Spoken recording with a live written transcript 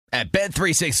At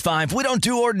Bet365, we don't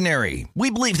do ordinary. We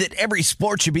believe that every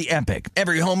sport should be epic.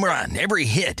 Every home run, every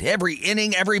hit, every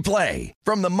inning, every play.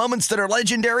 From the moments that are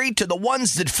legendary to the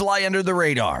ones that fly under the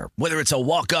radar. Whether it's a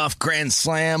walk-off grand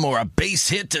slam or a base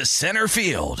hit to center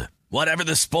field. Whatever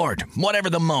the sport, whatever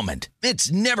the moment.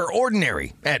 It's never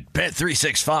ordinary at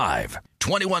Bet365.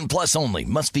 21 plus only.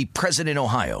 Must be present in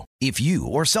Ohio. If you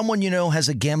or someone you know has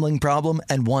a gambling problem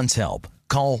and wants help,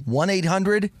 call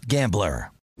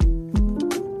 1-800-GAMBLER.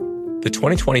 The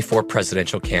 2024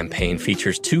 presidential campaign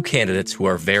features two candidates who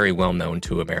are very well known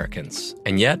to Americans.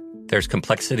 And yet, there's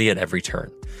complexity at every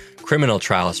turn. Criminal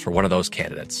trials for one of those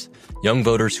candidates. Young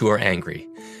voters who are angry.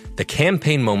 The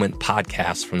Campaign Moment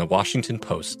podcast from the Washington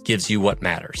Post gives you what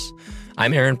matters.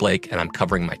 I'm Aaron Blake, and I'm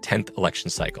covering my 10th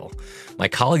election cycle. My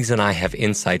colleagues and I have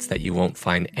insights that you won't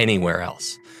find anywhere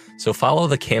else. So follow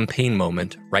The Campaign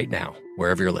Moment right now,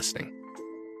 wherever you're listening.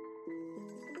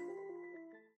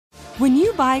 When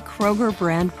you buy Kroger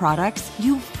brand products,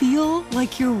 you feel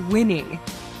like you're winning.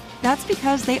 That's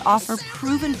because they offer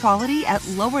proven quality at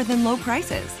lower than low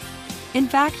prices. In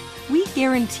fact, we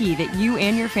guarantee that you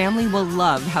and your family will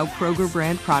love how Kroger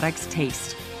brand products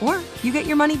taste, or you get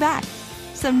your money back.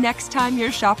 So next time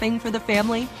you're shopping for the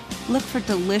family, look for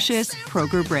delicious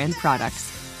Kroger brand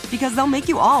products, because they'll make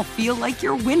you all feel like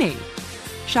you're winning.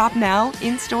 Shop now,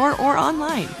 in-store, or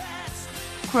online.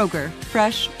 Kroger,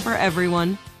 fresh for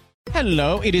everyone.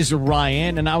 Hello, it is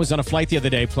Ryan, and I was on a flight the other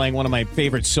day playing one of my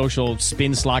favorite social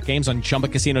spin slot games on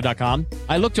ChumbaCasino.com.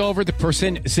 I looked over at the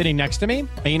person sitting next to me,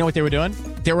 and you know what they were doing?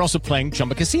 They were also playing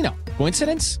Chumba Casino.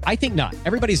 Coincidence? I think not.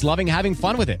 Everybody's loving having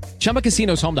fun with it. Chumba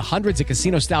Casino is home to hundreds of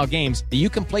casino-style games that you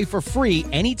can play for free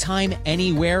anytime,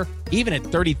 anywhere, even at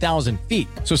 30,000 feet.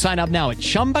 So sign up now at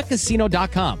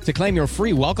ChumbaCasino.com to claim your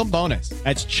free welcome bonus.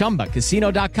 That's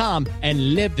ChumbaCasino.com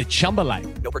and live the Chumba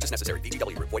life. No purchase necessary.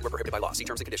 VGW. Void where prohibited by law. See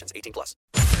terms and conditions. 18 plus.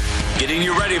 Getting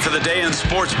you ready for the day in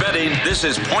sports betting. This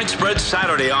is Point Spread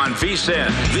Saturday on VSiN,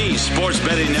 the Sports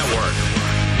Betting Network.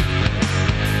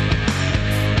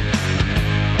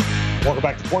 Welcome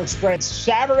back to Point Spread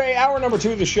Saturday, hour number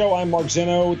 2 of the show. I'm Mark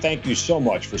Zinno. Thank you so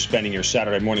much for spending your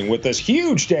Saturday morning with us.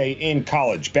 Huge day in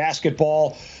college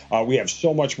basketball. We have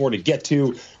so much more to get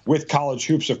to with college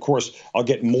hoops. Of course, I'll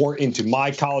get more into my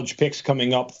college picks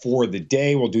coming up for the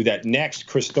day. We'll do that next.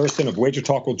 Chris Thurston of Wager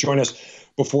Talk will join us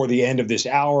before the end of this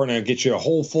hour, and I'll get you a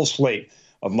whole full slate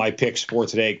of my picks for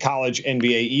today. College,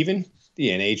 NBA, even the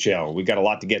NHL. We got a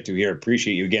lot to get to here.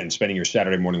 Appreciate you again spending your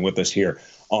Saturday morning with us here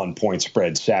on Point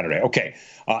Spread Saturday. Okay,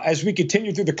 as we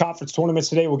continue through the conference tournaments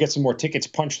today, we'll get some more tickets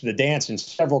punched to the dance in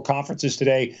several conferences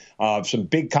today. Some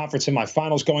big conference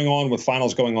semifinals going on, with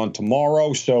finals going on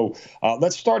tomorrow. So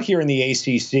let's start here in the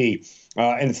ACC.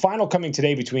 And the final coming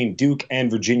today between Duke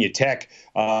and Virginia Tech.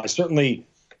 Certainly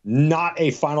not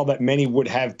a final that many would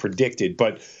have predicted.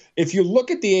 But if you look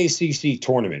at the ACC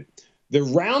tournament, the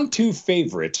round 2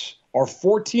 favorites are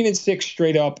 14-6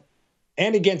 straight up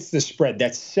and against the spread.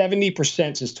 That's 70%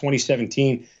 since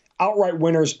 2017. Outright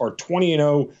winners are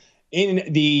 20-0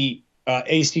 in the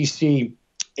ACC,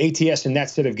 ATS, and that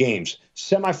set of games.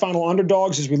 Semifinal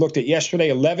underdogs, as we looked at yesterday,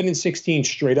 11-16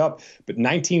 straight up, but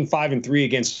 19-5-3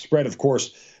 against the spread. Of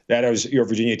course, that is your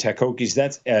Virginia Tech Hokies.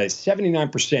 That's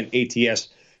 79% ATS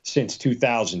since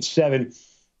 2007.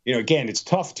 You know, again, it's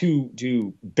tough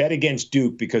to bet against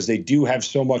Duke because they do have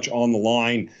so much on the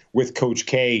line with Coach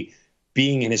K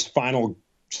being in his final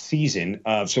season.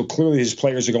 So clearly his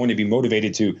players are going to be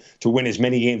motivated to win as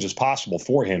many games as possible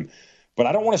for him. But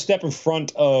I don't want to step in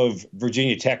front of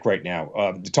Virginia Tech right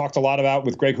now. Talked a lot about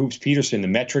with Greg Hoops Peterson, the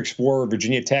metrics for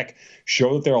Virginia Tech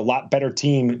show that they're a lot better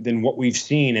team than what we've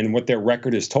seen and what their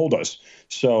record has told us.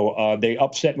 So they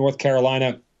upset North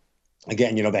Carolina.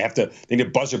 Again, you know, they need a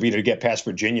buzzer beater to get past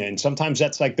Virginia. And sometimes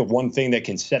that's like the one thing that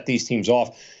can set these teams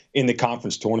off in the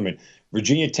conference tournament.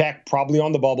 Virginia Tech probably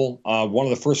on the bubble, one of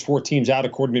the first 4 teams out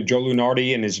according to Joe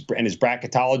Lunardi and his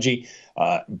bracketology.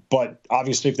 But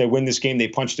obviously, if they win this game, they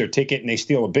punch their ticket and they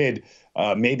steal a bid,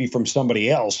 maybe from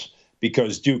somebody else,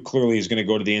 because Duke clearly is going to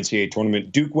go to the NCAA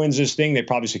tournament. Duke wins this thing, they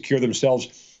probably secure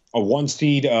themselves a 1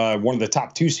 seed, one of the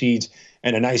top 2 seeds,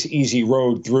 and a nice easy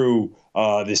road through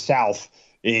the South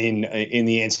in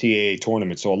the NCAA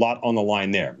tournament. So a lot on the line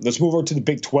there. Let's move over to the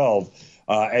Big 12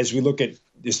 as we look at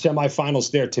the semifinals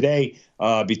there today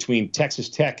between Texas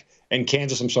Tech and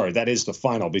Kansas. I'm sorry, that is the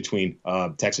final between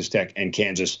Texas Tech and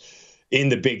Kansas in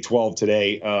the Big 12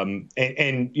 today.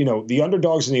 And you know, the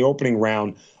underdogs in the opening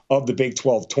round of the Big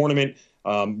 12 tournament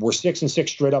were 6-6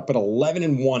 straight up, but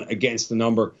 11-1 against the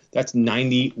number. That's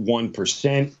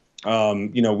 91%.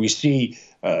 You know, we see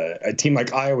a team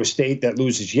like Iowa State that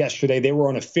loses yesterday. They were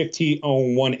on a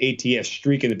 50-1 ATS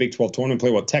streak in the Big 12 tournament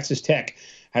play. Well, Texas Tech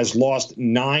has lost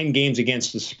 9 games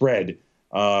against the spread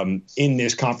in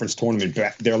this conference tournament.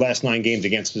 Their last 9 games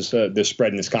against the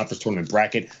spread in this conference tournament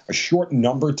bracket. A short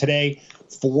number today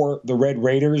for the Red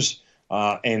Raiders,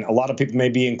 and a lot of people may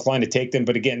be inclined to take them.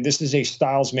 But again, this is a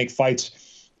styles make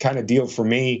fights kind of deal for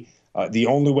me. The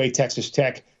only way Texas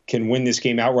Tech can win this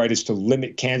game outright is to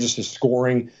limit Kansas's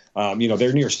scoring.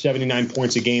 They're near 79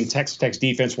 points a game. Texas Tech's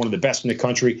defense, one of the best in the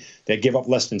country. They give up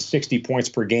less than 60 points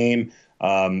per game.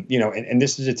 And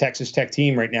this is a Texas Tech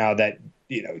team right now that,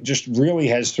 just really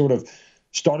has sort of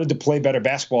started to play better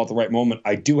basketball at the right moment.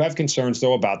 I do have concerns,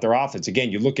 though, about their offense.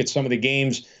 Again, you look at some of the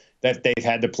games that they've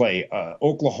had to play.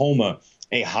 Oklahoma,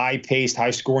 a high-paced,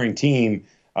 high-scoring team.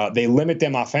 They limit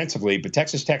them offensively, but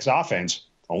Texas Tech's offense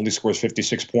only scores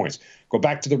 56 points. Go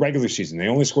back to the regular season. They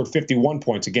only scored 51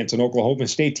 points against an Oklahoma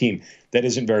State team that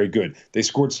isn't very good. They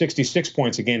scored 66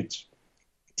 points against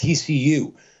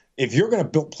TCU. If you're going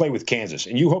to play with Kansas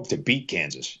and you hope to beat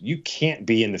Kansas, you can't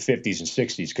be in the 50s and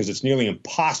 60s because it's nearly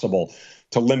impossible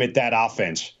to limit that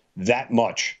offense that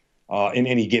much in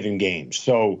any given game.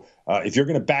 So if you're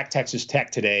going to back Texas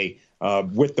Tech today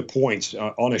with the points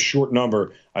on a short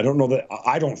number, I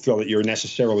don't feel that you're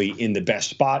necessarily in the best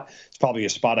spot. It's probably a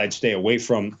spot I'd stay away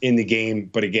from in the game.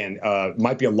 But again,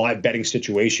 might be a live betting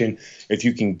situation if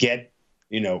you can get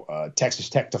Texas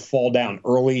Tech to fall down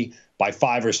early by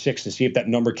 5 or 6 and see if that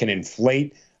number can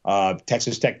inflate.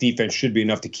 Texas Tech defense should be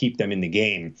enough to keep them in the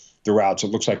game throughout. So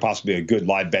it looks like possibly a good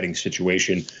live betting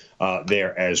situation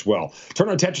there as well. Turn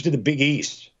our attention to the Big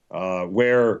East,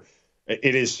 where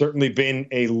it has certainly been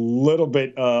a little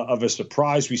bit of a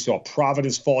surprise. We saw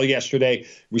Providence fall yesterday.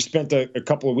 We spent a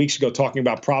couple of weeks ago talking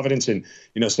about Providence, and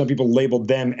some people labeled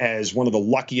them as one of the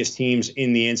luckiest teams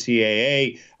in the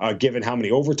NCAA, given how many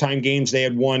overtime games they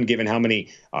had won, given how many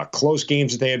close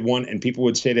games that they had won, and people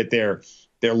would say that their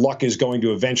luck is going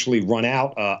to eventually run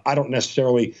out. I don't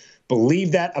necessarily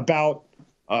believe that about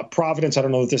Providence. I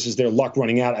don't know that this is their luck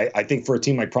running out. I think for a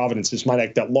team like Providence,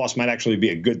 that loss might actually be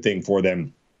a good thing for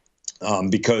them.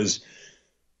 Because,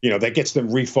 that gets them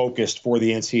refocused for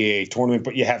the NCAA tournament.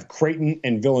 But you have Creighton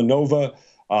and Villanova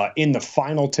in the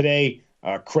final today.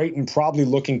 Creighton probably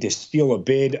looking to steal a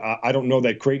bid. I don't know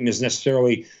that Creighton is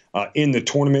necessarily in the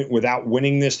tournament without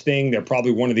winning this thing. They're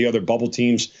probably one of the other bubble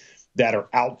teams that are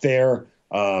out there.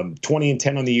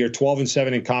 20-10 on the year,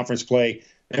 12-7 in conference play.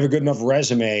 They have a good enough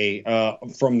resume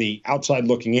from the outside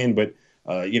looking in, but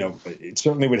it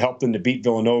certainly would help them to beat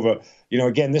Villanova.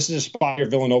 Again, this is a spot here,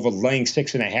 Villanova laying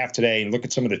 6.5 today, and look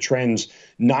at some of the trends.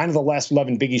 9 of the last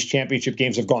 11 Big East championship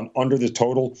games have gone under the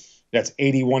total. That's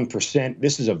 81%.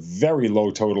 This is a very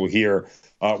low total here.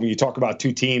 When you talk about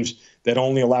two teams that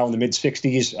only allow in the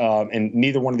mid-60s, and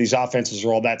neither one of these offenses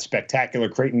are all that spectacular.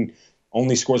 Creighton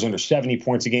only scores under 70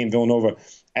 points a game. Villanova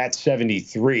at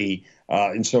 73.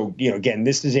 And so, again,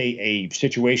 this is a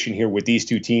situation here with these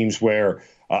two teams where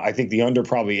I think the under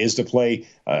probably is the play.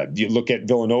 You look at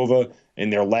Villanova in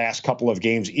their last couple of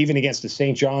games, even against the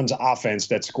St. John's offense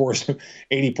that scores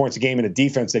 80 points a game and a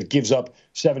defense that gives up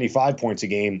 75 points a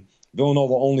game,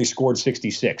 Villanova only scored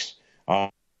 66.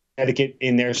 Connecticut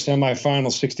in their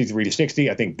semifinals,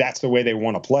 63-60. I think that's the way they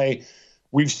want to play.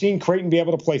 We've seen Creighton be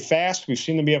able to play fast. We've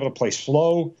seen them be able to play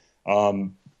slow.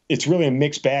 It's really a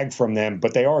mixed bag from them,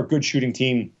 but they are a good shooting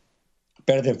team,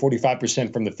 better than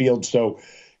 45% from the field. So,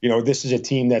 this is a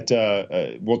team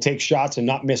that will take shots and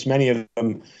not miss many of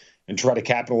them and try to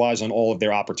capitalize on all of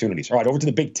their opportunities. All right, over to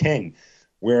the Big Ten,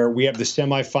 where we have the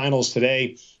semifinals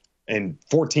today, and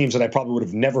 4 teams that I probably would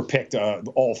have never picked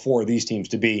all 4 of these teams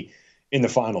to be in the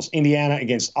finals. Indiana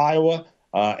against Iowa,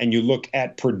 and you look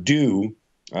at Purdue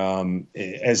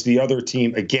as the other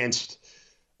team against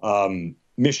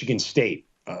Michigan State.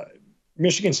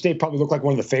 Michigan State probably looked like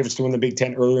one of the favorites to win the Big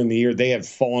Ten earlier in the year. They have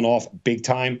fallen off big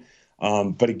time.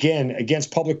 But again,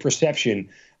 against public perception,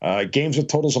 games with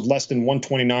totals of less than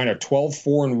 129 are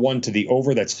 12-4-1 to the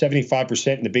over. That's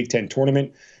 75% in the Big Ten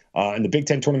tournament. And the Big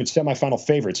Ten tournament semifinal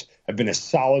favorites have been a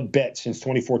solid bet since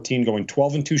 2014, going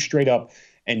 12-2 straight up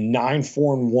and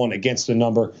 9-4-1 against the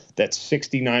number. That's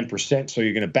 69%. So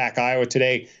you're going to back Iowa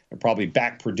today and probably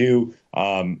back Purdue.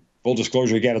 Full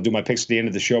disclosure, again, I'll do my picks at the end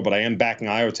of the show, but I am backing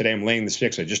Iowa today. I'm laying the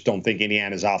 6. I just don't think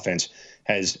Indiana's offense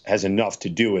has enough to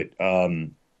do it.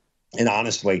 And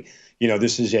honestly,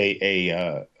 this is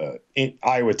a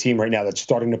Iowa team right now that's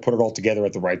starting to put it all together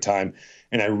at the right time,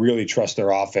 and I really trust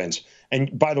their offense.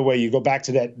 And by the way, you go back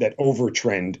to that over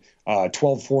trend,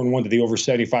 12-4-1 to the over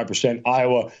 75%.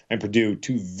 Iowa and Purdue,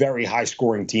 2 very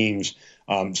high-scoring teams.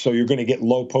 So you're going to get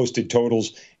low-posted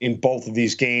totals in both of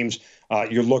these games.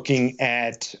 You're looking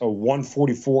at a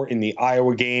 144 in the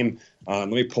Iowa game. Let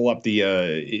me pull up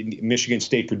the Michigan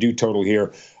State-Purdue total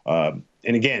here.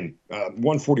 And again,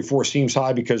 144 seems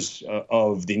high because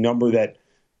of the number that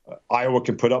Iowa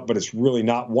can put up, but it's really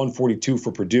not. 142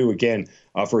 for Purdue, again,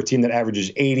 for a team that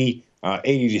averages 80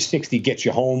 to 60 gets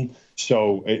you home.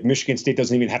 So Michigan State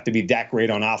doesn't even have to be that great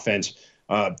on offense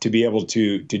to be able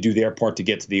to do their part to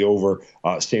get to the over.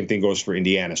 Same thing goes for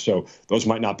Indiana. So those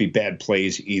might not be bad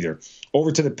plays either.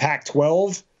 Over to the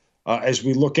Pac-12, as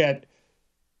we look at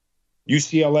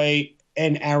UCLA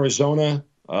and Arizona.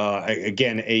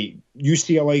 Again, a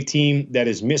UCLA team that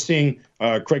is missing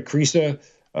Craig Kriisa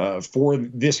for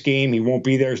this game. He won't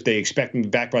be there. They expect him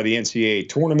back by the NCAA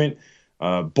tournament.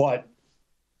 But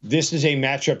this is a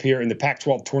matchup here in the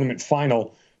Pac-12 tournament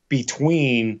final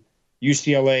between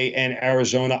UCLA and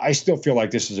Arizona. I still feel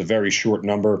like this is a very short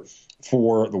number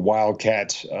for the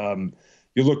Wildcats.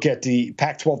 You look at the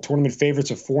Pac-12 tournament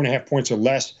favorites of 4.5 points or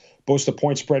less, boast a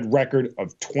point spread record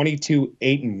of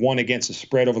 22-8-1 against the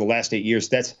spread over the last 8 years.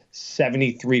 That's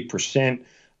 73%.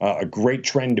 A great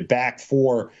trend to back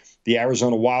for the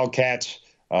Arizona Wildcats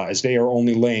as they are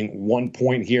only laying 1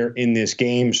 point here in this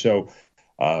game. So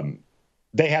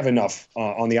they have enough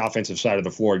on the offensive side of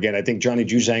the floor. Again, I think Johnny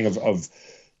Juzang of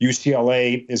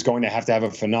UCLA is going to have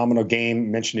a phenomenal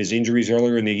game. Mentioned his injuries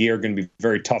earlier in the year, going to be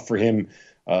very tough for him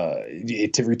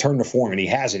to return to form, and he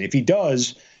hasn't. If he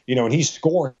does, and he's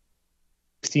scoring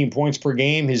 16 points per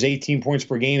game, his 18 points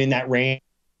per game in that range,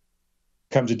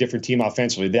 becomes a different team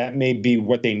offensively. That may be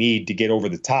what they need to get over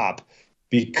the top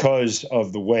because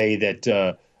of the way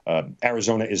that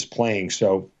Arizona is playing.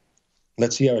 So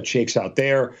let's see how it shakes out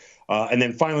there. And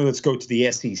then finally, let's go to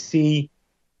the SEC,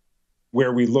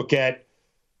 where we look at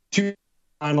two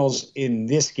finals in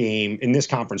this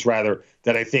conference,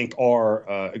 that I think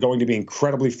are going to be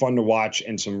incredibly fun to watch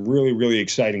and some really, really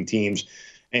exciting teams.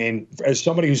 And as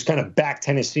somebody who's kind of backed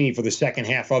Tennessee for the second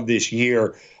half of this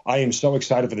year, I am so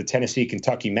excited for the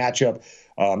Tennessee-Kentucky matchup.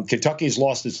 Kentucky has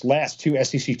lost its last two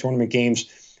SEC tournament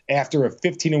games after a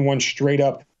 15-1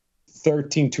 straight-up,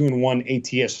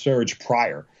 13-2-1 ATS surge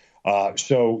prior.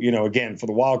 So, again, for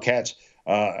the Wildcats,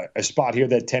 a spot here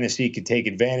that Tennessee can take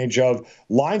advantage of.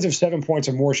 Lines of 7 points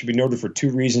or more should be noted for two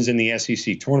reasons in the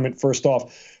SEC tournament. First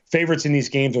off, favorites in these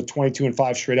games are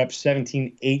 22-5 straight up,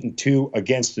 17-8-2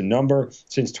 against the number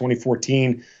since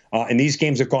 2014. And these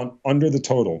games have gone under the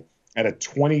total at a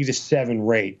 20-7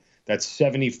 rate. That's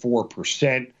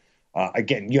 74%.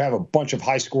 Again, you have a bunch of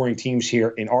high-scoring teams here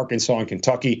in Arkansas and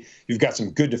Kentucky. You've got some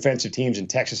good defensive teams in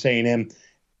Texas A&M,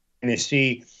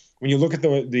 Tennessee. When you look at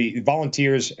the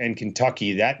Volunteers and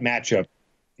Kentucky, that matchup,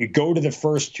 you go to the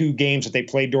first two games that they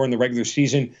played during the regular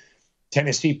season.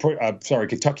 Kentucky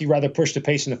pushed the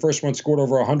pace in the first one, scored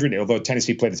over 100, although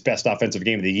Tennessee played its best offensive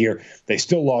game of the year. They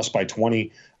still lost by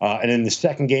 20. And in the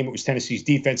second game, it was Tennessee's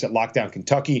defense that locked down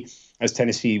Kentucky as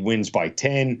Tennessee wins by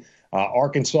 10.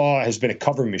 Arkansas has been a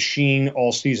cover machine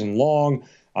all season long.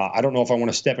 I don't know if I want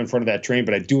to step in front of that train,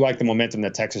 but I do like the momentum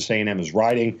that Texas A&M is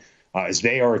riding. As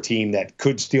they are a team that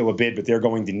could steal a bid, but they're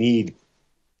going to need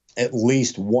at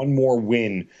least one more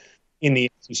win in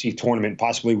the SEC tournament,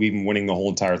 possibly even winning the whole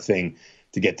entire thing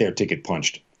to get their ticket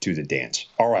punched to the dance.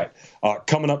 All right.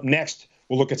 Coming up next,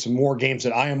 we'll look at some more games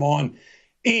that I am on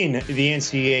in the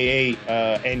NCAA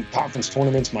and conference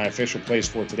tournaments. My official plays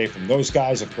for today from those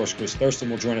guys. Of course, Chris Thurston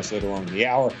will join us later on in the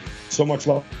hour. So much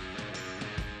love.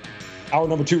 Hour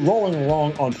number 2 rolling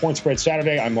along on Point Spread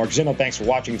Saturday. I'm Mark Zinno. Thanks for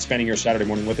watching and spending your Saturday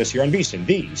morning with us here on VSiN,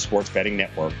 the Sports Betting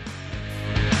Network.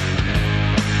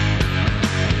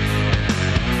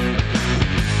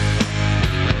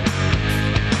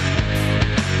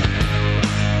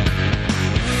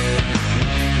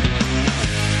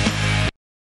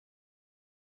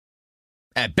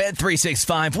 At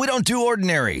Bet365, we don't do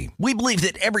ordinary. We believe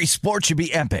that every sport should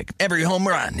be epic. Every home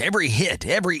run, every hit,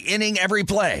 every inning, every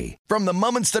play. From the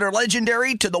moments that are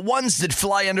legendary to the ones that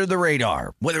fly under the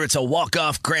radar. Whether it's a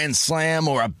walk-off grand slam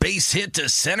or a base hit to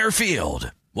center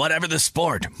field. Whatever the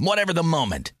sport, whatever the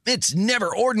moment. It's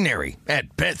never ordinary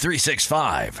at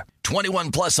Bet365.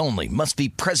 21 plus only. Must be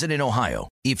present in Ohio.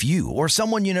 If you or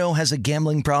someone you know has a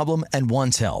gambling problem and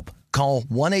wants help, call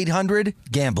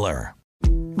 1-800-GAMBLER.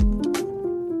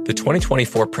 The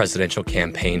 2024 presidential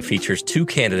campaign features two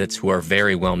candidates who are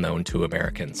very well known to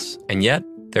Americans. And yet,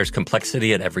 there's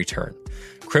complexity at every turn.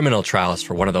 Criminal trials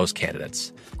for one of those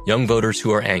candidates. Young voters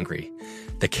who are angry.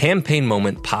 The Campaign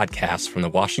Moment podcast from the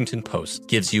Washington Post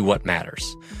gives you what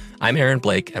matters. I'm Aaron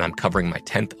Blake, and I'm covering my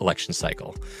 10th election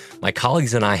cycle. My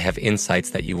colleagues and I have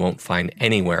insights that you won't find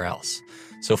anywhere else.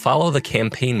 So follow the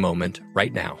Campaign Moment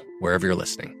right now, wherever you're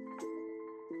listening.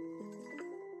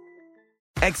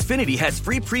 Xfinity has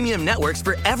free premium networks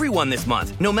for everyone this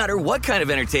month, no matter what kind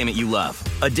of entertainment you love.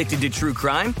 Addicted to true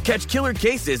crime? Catch killer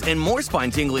cases and more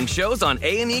spine-tingling shows on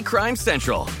A&E Crime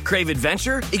Central. Crave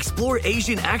adventure? Explore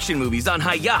Asian action movies on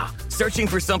Hi-YAH. Searching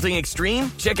for something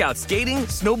extreme? Check out skating,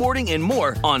 snowboarding, and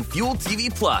more on Fuel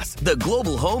TV Plus, the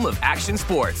global home of action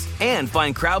sports. And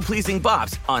find crowd-pleasing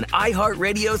bops on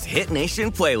iHeartRadio's Hit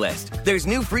Nation playlist. There's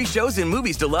new free shows and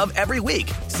movies to love every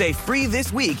week. Say free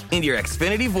this week in your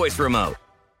Xfinity voice remote.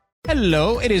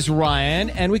 Hello, it is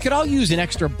Ryan, and we could all use an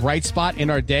extra bright spot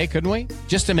in our day, couldn't we?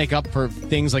 Just to make up for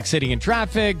things like sitting in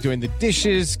traffic, doing the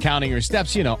dishes, counting your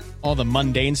steps, you know, all the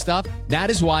mundane stuff. That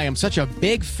is why I'm such a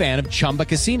big fan of Chumba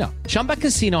Casino. Chumba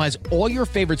Casino has all your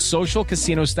favorite social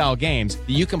casino-style games that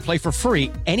you can play for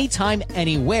free anytime,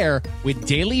 anywhere with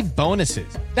daily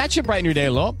bonuses. That should brighten your day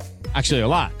a little. Actually, a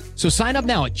lot. So sign up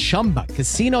now at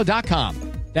ChumbaCasino.com.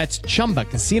 That's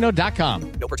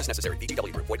ChumbaCasino.com. No purchase necessary.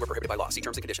 VGW Group. Void where prohibited by law. See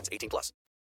terms and conditions. 18+.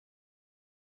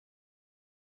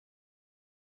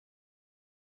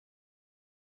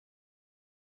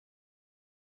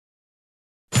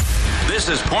 This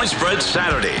is Point Spread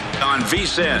Saturday on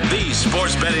VSiN, the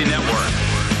Sports Betting Network.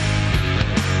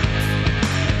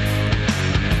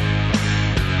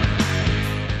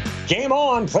 Game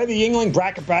on. Play the Yuengling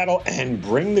bracket battle and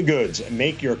bring the goods.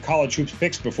 Make your college hoops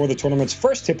picks before the tournament's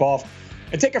first tip-off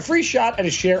and take a free shot at a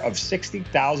share of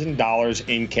 $60,000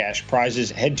 in cash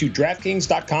prizes. Head to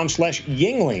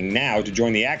DraftKings.com/Yuengling now to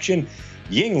join the action.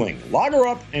 Yuengling, log her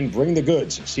up and bring the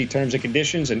goods. See terms and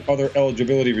conditions and other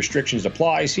eligibility restrictions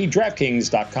apply. See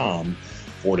DraftKings.com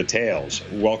for details.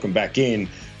 Welcome back in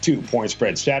to Point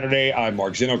Spread Saturday. I'm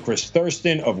Mark Zinno. Chris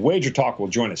Thurston of Wager Talk will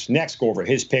join us next. Go over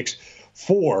his picks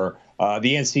for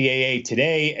the NCAA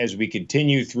today as we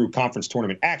continue through conference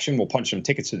tournament action. We'll punch some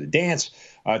tickets to the dance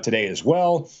today as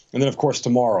well. And then, of course,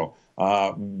 tomorrow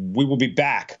we will be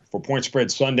back for Point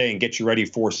Spread Sunday and get you ready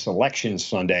for Selection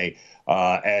Sunday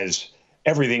as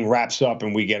everything wraps up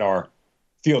and we get our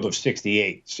field of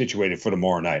 68 situated for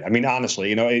tomorrow night. I mean, honestly,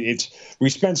 you know,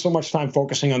 we spend so much time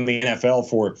focusing on the NFL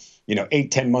for,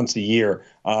 8-10 months a year,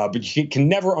 but you can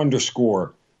never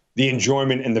underscore the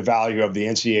enjoyment and the value of the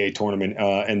NCAA tournament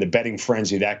and the betting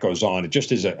frenzy that goes on. It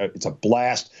just is it's a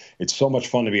blast. It's so much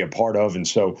fun to be a part of. And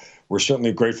so we're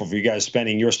certainly grateful for you guys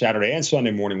spending your Saturday and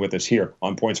Sunday morning with us here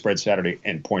on Point Spread Saturday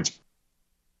and Points.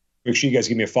 Make sure you guys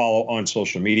give me a follow on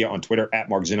social media, on Twitter, at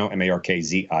MarkZinno,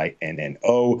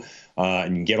 MarkZinno. And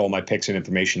you can get all my picks and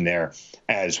information there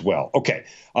as well. Okay,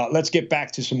 let's get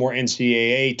back to some more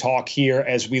NCAA talk here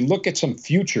as we look at some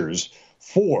futures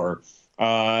for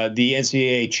the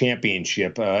NCAA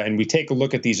championship. And we take a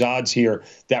look at these odds here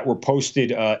that were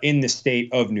posted in the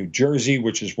state of New Jersey,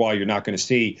 which is why you're not going to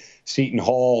see Seton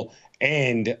Hall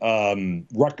and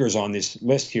Rutgers on this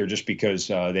list here, just because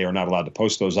they are not allowed to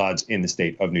post those odds in the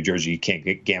state of New Jersey. You can't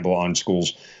gamble on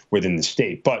schools within the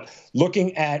state. But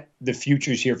looking at the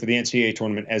futures here for the NCAA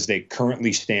tournament as they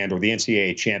currently stand, or the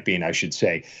NCAA champion, I should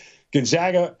say,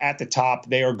 Gonzaga at the top,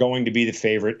 they are going to be the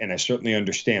favorite, and I certainly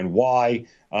understand why.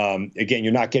 Again,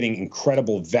 you're not getting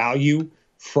incredible value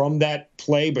from that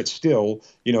play, but still,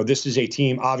 this is a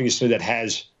team, obviously, that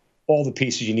has all the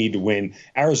pieces you need to win.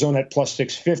 Arizona at plus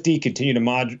 650, continue to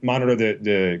monitor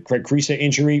the Craig Kriisa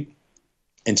injury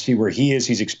and see where he is.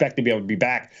 He's expected to be able to be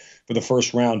back for the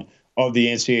first round of the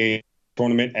NCAA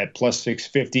tournament at plus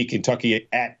 650. Kentucky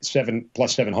at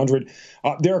plus 700.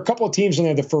 There are a couple of teams in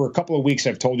there that for a couple of weeks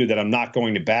I've told you that I'm not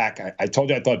going to back. I told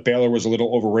you I thought Baylor was a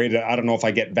little overrated. I don't know if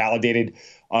I get validated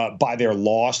by their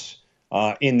loss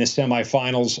in the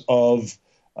semifinals of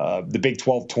the Big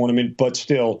 12 tournament, but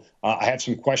still, I have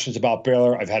some questions about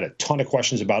Baylor. I've had a ton of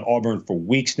questions about Auburn for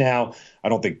weeks now. I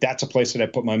don't think that's a place that I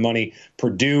put my money.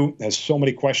 Purdue has so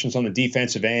many questions on the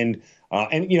defensive end.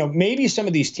 And maybe some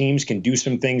of these teams can do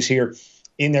some things here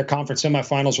in their conference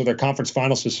semifinals or their conference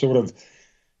finals to sort of,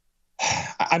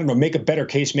 I don't know, make a better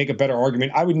case, make a better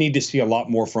argument. I would need to see a lot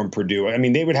more from Purdue. I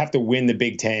mean, they would have to win the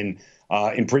Big Ten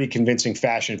in pretty convincing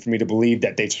fashion for me to believe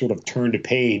that they've sort of turned a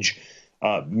page,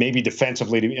 maybe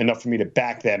defensively enough for me to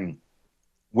back them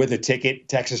with a ticket.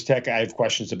 Texas Tech, I have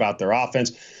questions about their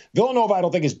offense. Villanova, I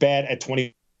don't think is bad at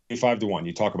 25-1.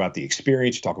 You talk about the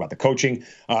experience, you talk about the coaching.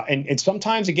 And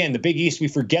sometimes, again, the Big East, we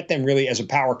forget them really as a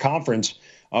power conference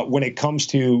when it comes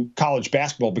to college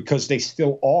basketball because they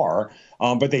still are.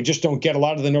 But they just don't get a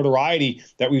lot of the notoriety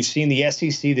that we've seen the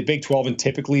SEC, the Big 12, and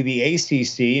typically the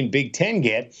ACC and Big 10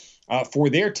 get for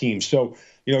their teams. So,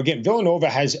 again, Villanova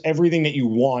has everything that you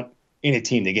want in a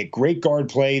team. They get great guard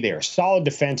play. They are solid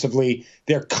defensively.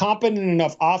 They're competent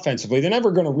enough offensively. They're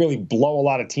never going to really blow a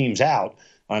lot of teams out.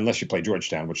 unless you play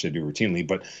Georgetown, which they do routinely.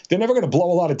 But they're never going to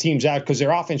blow a lot of teams out because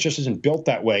their offense just isn't built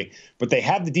that way. But they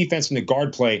have the defense and the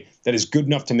guard play that is good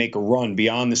enough to make a run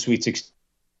beyond the Sweet 16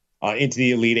 into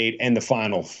the Elite Eight and the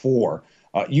Final Four.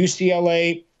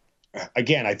 UCLA,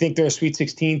 again, I think they're a Sweet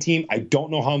 16 team. I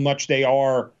don't know how much they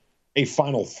are a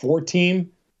Final Four team.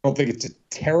 I don't think it's a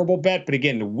terrible bet. But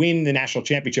again, to win the national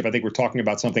championship, I think we're talking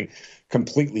about something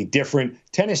completely different.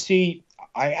 Tennessee,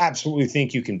 I absolutely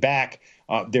think you can back.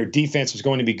 Their defense is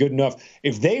going to be good enough.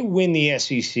 If they win the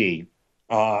SEC,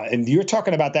 and you're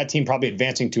talking about that team probably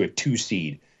advancing to a 2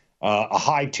 seed, a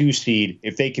high 2 seed,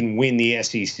 if they can win the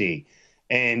SEC.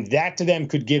 And that to them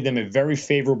could give them a very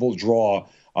favorable draw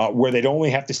where they'd only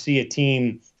have to see a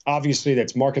team, obviously,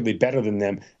 that's markedly better than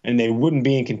them, and they wouldn't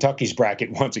be in Kentucky's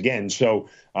bracket once again. So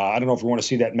I don't know if we want to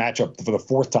see that matchup for the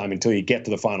 4th time until you get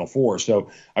to the Final Four. So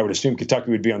I would assume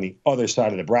Kentucky would be on the other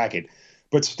side of the bracket.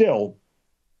 But still,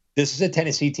 this is a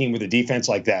Tennessee team with a defense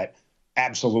like that.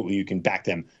 Absolutely, you can back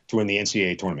them to win the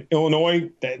NCAA tournament.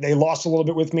 Illinois, they lost a little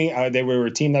bit with me. They were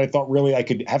a team that I thought really I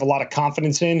could have a lot of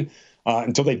confidence in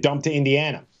until they dumped to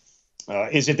Indiana.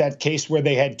 Is it that case where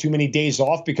they had too many days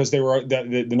off because they were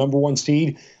the number 1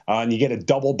 seed and you get a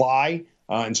double bye,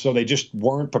 and so they just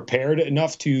weren't prepared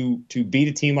enough to beat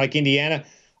a team like Indiana?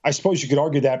 I suppose you could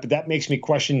argue that, but that makes me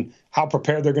question how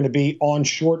prepared they're going to be on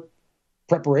short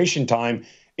preparation time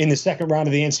in the second round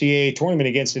of the NCAA tournament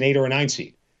against an 8 or a 9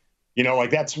 seed.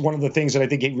 That's one of the things that I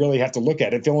think you really have to look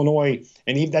at. If Illinois,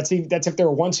 and that's if they're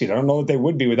a 1 seed. I don't know that they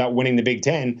would be without winning the Big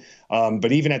Ten.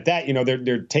 But even at that,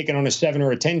 they're taking on a 7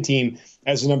 or a 10 team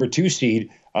as the number 2 seed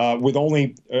with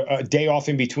only a day off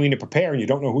in between to prepare, and you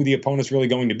don't know who the opponent's really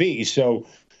going to be. So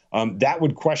that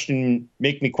would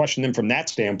make me question them from that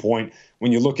standpoint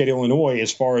when you look at Illinois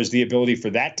as far as the ability for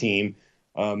that team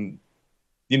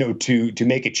to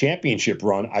make a championship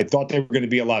run. I thought they were going to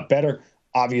be a lot better.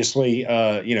 Obviously,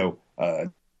 it was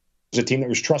a team that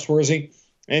was trustworthy,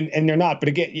 and they're not. But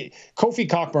again, Kofi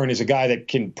Cockburn is a guy that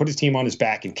can put his team on his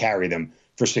back and carry them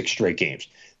for 6 straight games.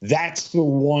 That's the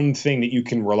one thing that you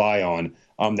can rely on,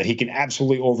 that he can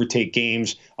absolutely overtake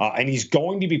games. And he's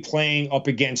going to be playing up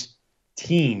against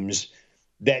teams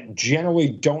that generally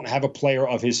don't have a player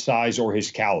of his size or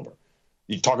his caliber.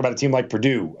 You talk about a team like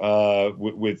Purdue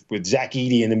with Zach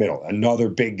Edey in the middle, another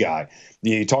big guy.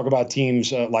 You talk about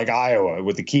teams like Iowa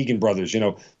with the Keegan brothers.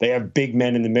 They have big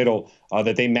men in the middle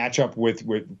that they match up with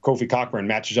Kofi Cockburn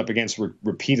matches up against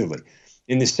repeatedly.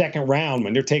 In the second round,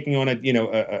 when they're taking on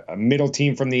a middle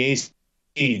team from the ACC,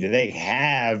 do they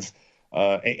have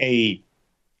a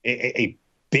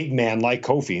big man like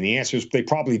Kofi? And the answer is they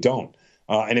probably don't.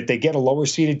 And if they get a lower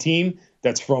seeded team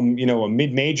that's from a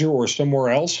mid-major or somewhere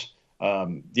else,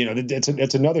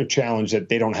 it's another challenge that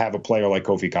they don't have a player like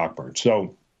Kofi Cockburn.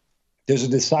 So there's a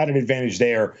decided advantage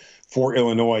there for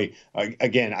Illinois.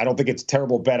 Again, I don't think it's a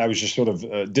terrible bet. I was just sort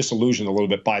of disillusioned a little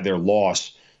bit by their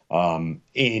loss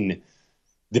in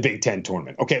the Big Ten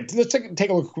tournament. Okay, let's take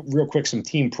a look real quick, some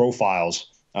team profiles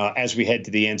as we head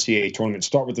to the NCAA tournament.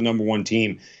 Start with the number 1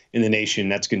 team in the nation.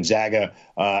 That's Gonzaga,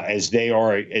 as they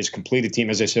are as complete a team,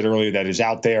 as I said earlier, that is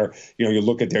out there. You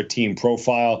look at their team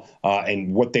profile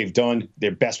and what they've done,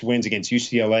 their best wins against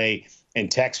UCLA and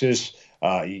Texas.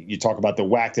 You talk about the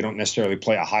WAC. They don't necessarily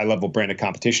play a high-level brand of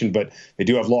competition, but they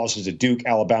do have losses at Duke,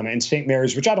 Alabama, and St.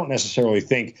 Mary's, which I don't necessarily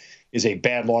think is a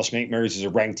bad loss. St. Mary's is a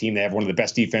ranked team. They have one of the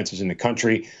best defenses in the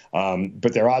country,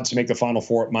 but their odds to make the Final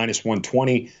Four at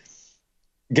 -120.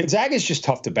 Gonzaga is just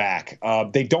tough to back.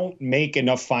 They don't make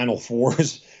enough Final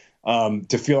Fours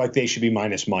to feel like they should be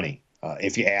minus money,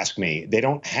 if you ask me. They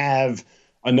don't have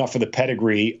enough of the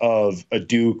pedigree of a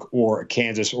Duke or a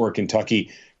Kansas or a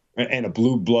Kentucky and a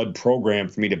blue blood program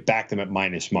for me to back them at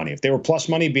minus money. If they were plus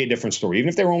money, it'd be a different story. Even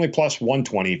if they were only plus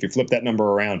 120, if you flip that number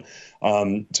around.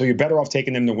 So you're better off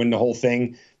taking them to win the whole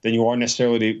thing than you are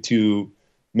necessarily to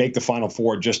make the Final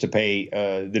Four just to pay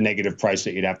the negative price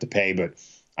that you'd have to pay. But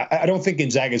I don't think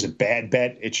Gonzaga is a bad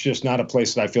bet. It's just not a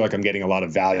place that I feel like I'm getting a lot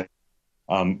of value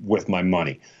with my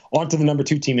money. On to the number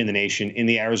 2 team in the nation, in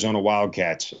the Arizona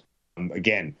Wildcats.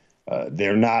 Again,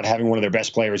 they're not having one of their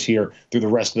best players here through the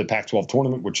rest of the Pac-12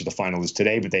 tournament, which the final is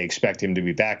today, but they expect him to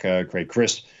be back, Craig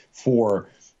Chris, for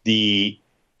the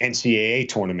NCAA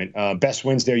tournament. Best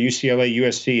wins there, UCLA,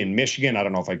 USC, and Michigan. I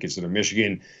don't know if I consider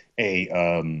Michigan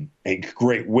a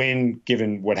great win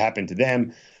given what happened to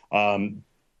them.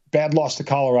 Bad loss to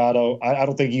Colorado. I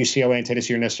don't think UCLA and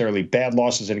Tennessee are necessarily bad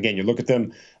losses. And again, you look at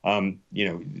them,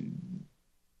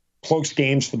 close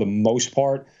games for the most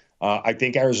part. I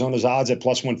think Arizona's odds at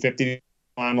plus 150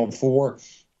 Final Four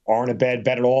aren't a bad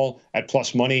bet at all. At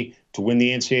plus money to win the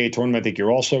NCAA tournament, I think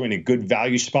you're also in a good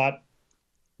value spot.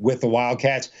 with the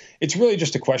Wildcats. It's really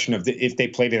just a question of if they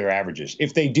play to their averages.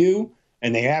 If they do,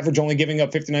 and they average only giving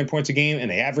up 59 points a game, and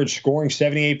they average scoring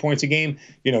 78 points a game,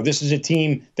 this is a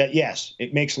team that, yes,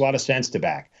 it makes a lot of sense to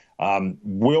back.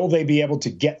 Will they be able to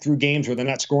get through games where they're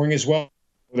not scoring as well,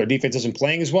 their defense isn't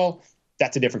playing as well?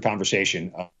 That's a different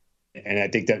conversation. And I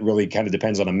think that really kind of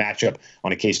depends on a matchup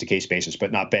on a case-to-case basis,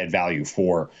 but not bad value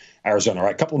for Arizona. All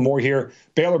right, a couple more here.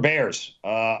 Baylor Bears.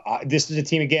 This is a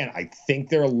team, again, I think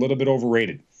they're a little bit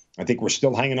overrated. I think we're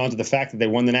still hanging on to the fact that they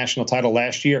won the national title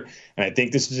last year, and I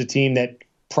think this is a team that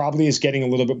probably is getting a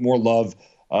little bit more love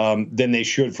than they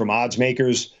should from odds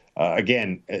makers.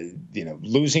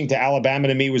 Losing to Alabama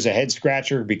to me was a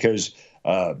head-scratcher because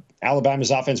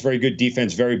Alabama's offense very good,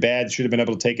 defense very bad. Should have been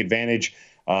able to take advantage.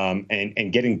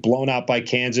 And getting blown out by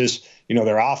Kansas,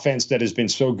 their offense that has been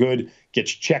so good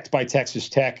gets checked by Texas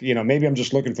Tech. Maybe I'm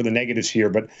just looking for the negatives here,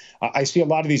 but I see a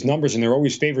lot of these numbers and they're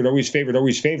always favored.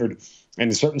 And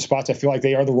in certain spots, I feel like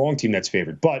they are the wrong team that's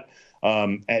favored. But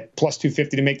at plus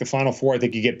 250 to make the Final Four, I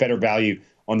think you get better value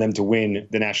on them to win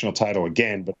the national title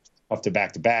again, but up to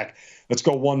back-to-back. Let's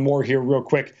go one more here real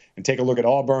quick and take a look at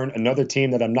Auburn, another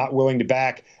team that I'm not willing to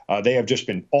back. They have just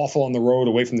been awful on the road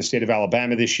away from the state of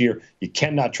Alabama this year. You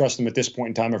cannot trust them at this point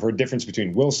in time. I've heard difference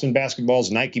between Wilson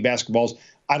basketballs, Nike basketballs.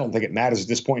 I don't think it matters at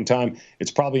this point in time.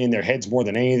 It's probably in their heads more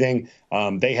than anything.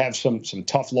 They have some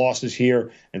tough losses here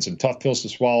and some tough pills to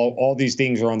swallow. All these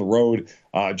things are on the road.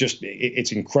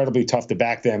 It's incredibly tough to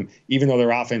back them, even though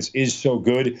their offense is so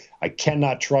good. I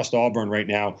cannot trust Auburn right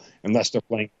now unless they're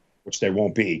playing, which they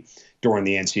won't be during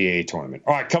the NCAA tournament.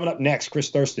 All right, coming up next,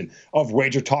 Chris Thurston of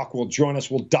Wager Talk will join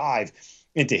us. We'll dive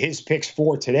into his picks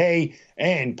for today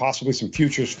and possibly some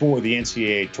futures for the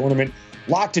NCAA tournament.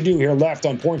 Lot to do here left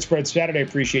on Point Spread Saturday.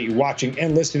 Appreciate you watching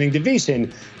and listening to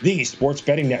VSiN, the Sports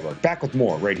Betting Network. Back with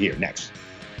more right here next.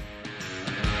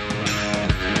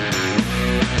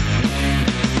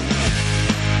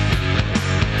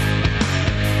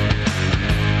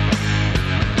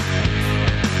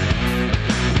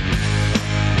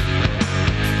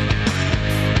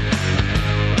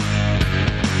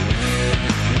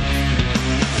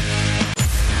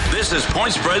 This is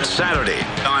Point Spread Saturday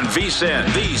on VSiN,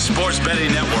 the Sports Betting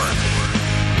Network.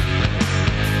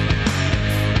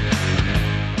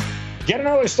 Get an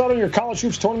early start on your college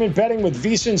hoops tournament betting with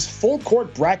VSiN's full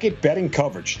court bracket betting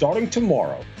coverage starting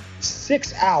tomorrow.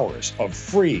 6 hours of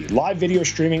free live video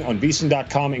streaming on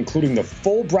VSiN.com, including the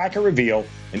full bracket reveal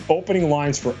and opening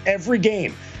lines for every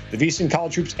game. The VSiN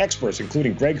College Hoops experts,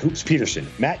 including Greg Hoops Peterson,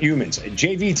 Matt Humans,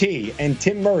 JVT, and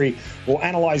Tim Murray, will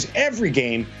analyze every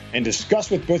game and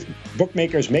discuss with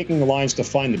bookmakers making the lines to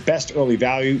find the best early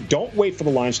value. Don't wait for the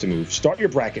lines to move. Start your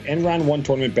bracket and round one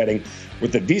tournament betting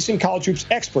with the VSiN College Hoops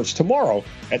experts tomorrow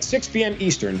at 6 p.m.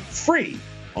 Eastern, free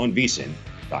on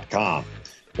VSiN.com.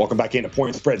 Welcome back into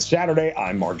Point Spread Saturday.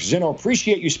 I'm Mark Zinno.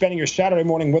 Appreciate you spending your Saturday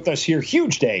morning with us here.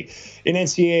 Huge day in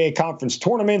NCAA conference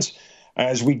tournaments.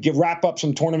 As we wrap up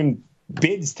some tournament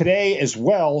bids today as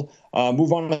well,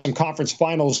 move on to some conference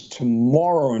finals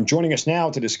tomorrow. And joining us now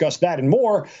to discuss that and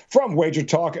more from Wager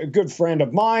Talk, a good friend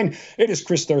of mine, it is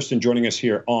Chris Thurston joining us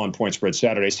here on Point Spread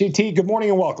Saturday. CT, good morning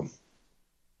and welcome.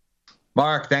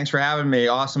 Mark, thanks for having me.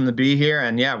 Awesome to be here.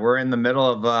 And yeah, we're in the middle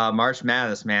of March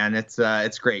Madness, man.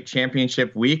 It's great.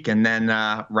 Championship week, and then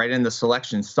right into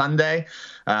Selection Sunday.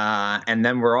 And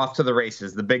then we're off to the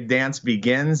races. The big dance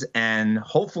begins, and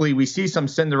hopefully we see some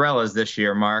Cinderellas this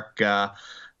year, Mark.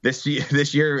 This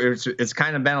year it's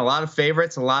kind of been a lot of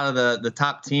favorites, a lot of the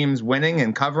top teams winning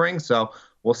and covering. So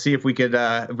we'll see if we could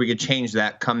change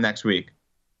that come next week.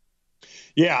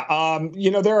 Yeah,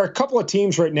 there are a couple of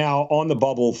teams right now on the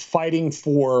bubble fighting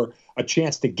for a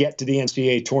chance to get to the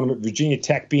NCAA tournament, Virginia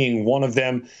Tech being one of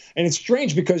them. And it's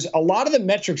strange because a lot of the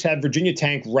metrics had Virginia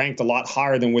Tech ranked a lot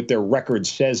higher than what their record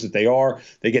says that they are.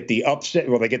 They get the upset,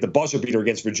 they get the buzzer beater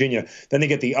against Virginia. Then they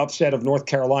get the upset of North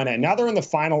Carolina. And now they're in the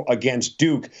final against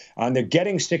Duke. And they're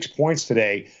getting 6 points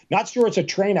today. Not sure it's a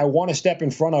train I want to step in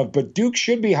front of, but Duke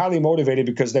should be highly motivated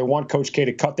because they want Coach K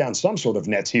to cut down some sort of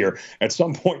nets here at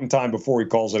some point in time before he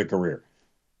calls it a career.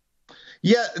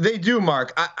 Yeah, they do,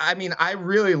 Mark. I mean, I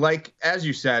really like, as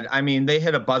you said, I mean, they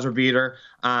hit a buzzer beater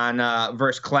on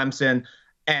versus Clemson.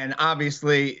 And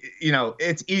obviously,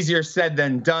 it's easier said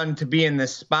than done to be in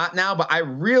this spot now. But I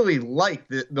really like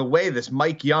the way this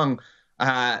Mike Young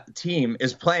team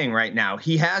is playing right now.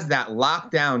 He has that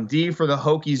lockdown D for the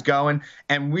Hokies going.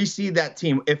 And we see that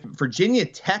team. If Virginia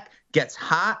Tech gets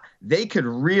hot, they could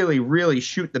really, really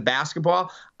shoot the basketball.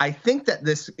 I think that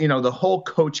this, the whole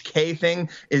Coach K thing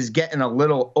is getting a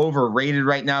little overrated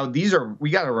right now. We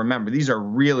got to remember, these are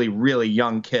really, really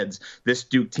young kids, this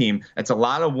Duke team. It's a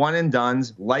lot of one and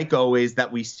dones, like always, that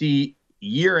we see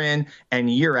year in and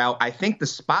year out. I think the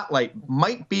spotlight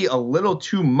might be a little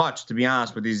too much, to be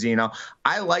honest with you, Zeno.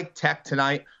 I like Tech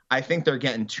tonight. I think they're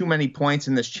getting too many points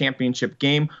in this championship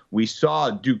game. We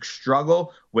saw Duke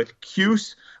struggle with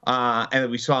Cuse, and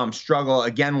we saw them struggle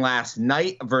again last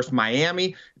night versus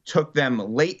Miami. Took them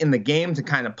late in the game to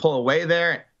kind of pull away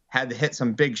there. Had to hit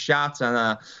some big shots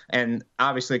and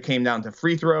obviously it came down to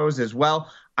free throws as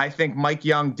well. I think Mike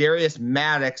Young, Darius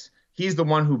Maddox, he's the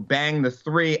one who banged the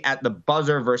three at the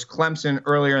buzzer versus Clemson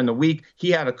earlier in the week.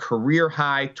 He had a career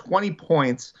high 20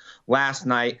 points last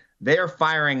night. They are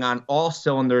firing on all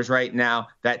cylinders right now.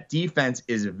 That defense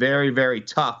is very, very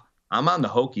tough. I'm on the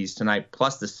Hokies tonight,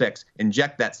 plus the 6.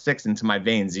 Inject that 6 into my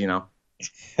veins,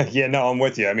 Yeah, no, I'm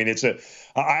with you. I mean,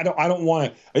 I don't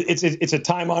want to. It's a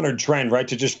time-honored trend, right?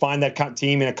 To just find that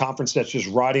team in a conference that's just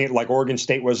riding it like Oregon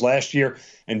State was last year,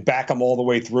 and back them all the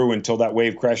way through until that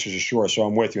wave crashes ashore. So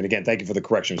I'm with you. And again, thank you for the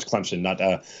correction. It was Clemson,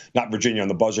 not Virginia on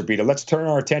the buzzer beater. Let's turn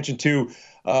our attention to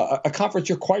a conference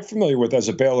you're quite familiar with as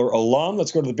a Baylor alum.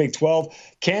 Let's go to the Big 12.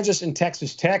 Kansas and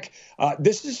Texas Tech.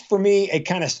 This is, for me, a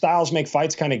kind of styles make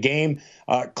fights kind of game.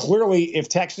 Clearly, if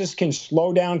Texas can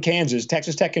slow down Kansas,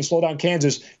 Texas Tech can slow down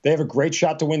Kansas, they have a great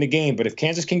shot to win the game. But if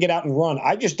Kansas can get out and run,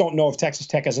 I just don't know if Texas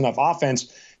Tech has enough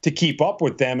offense to keep up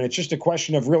with them. And it's just a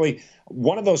question of really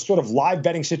one of those sort of live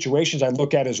betting situations I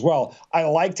look at as well. I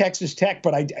like Texas Tech,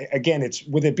 but again, it's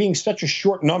with it being such a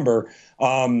short number,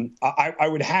 I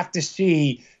would have to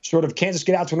see sort of Kansas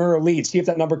get out to an early lead, see if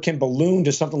that number can balloon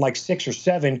to something like 6 or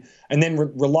 7, and then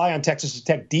rely on Texas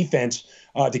Tech defense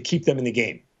to keep them in the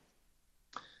game.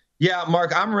 Yeah,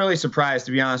 Mark, I'm really surprised,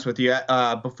 to be honest with you.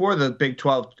 Before the Big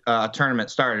 12 tournament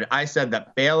started, I said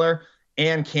that Baylor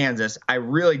and Kansas, I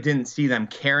really didn't see them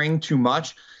caring too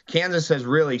much. Kansas has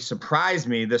really surprised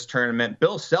me this tournament.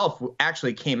 Bill Self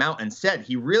actually came out and said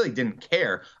he really didn't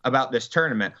care about this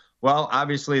tournament. Well,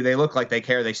 obviously, they look like they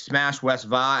care. They smashed West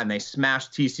Va and they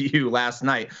smashed TCU last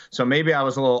night. So maybe I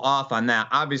was a little off on that.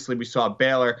 Obviously, we saw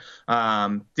Baylor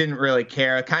didn't really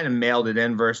care, kind of mailed it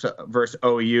in versus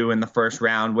OU in the first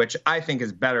round, which I think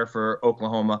is better for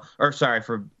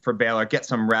for Baylor. Get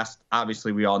some rest.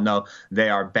 Obviously, we all know they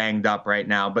are banged up right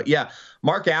now. But yeah,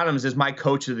 Mark Adams is my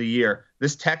coach of the year.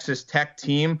 This Texas Tech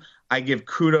team, I give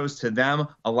kudos to them.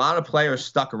 A lot of players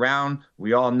stuck around.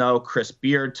 We all know Chris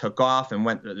Beard took off and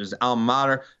went to his alma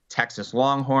mater, Texas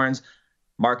Longhorns.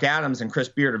 Mark Adams and Chris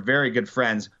Beard are very good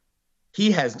friends.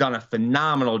 He has done a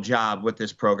phenomenal job with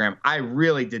this program. I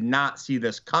really did not see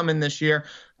this coming this year.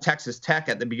 Texas Tech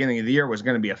at the beginning of the year was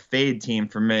going to be a fade team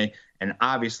for me, and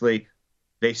obviously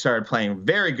they started playing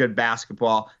very good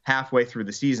basketball halfway through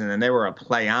the season, and they were a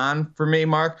play-on for me,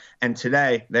 Mark, and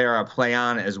today they are a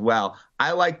play-on as well.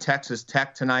 I like Texas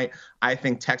Tech tonight. I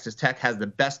think Texas Tech has the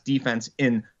best defense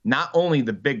in not only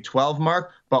the Big 12,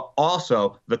 Mark, but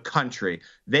also the country.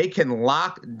 They can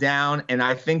lock down, and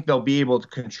I think they'll be able to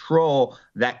control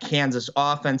that Kansas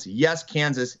offense. Yes,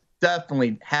 Kansas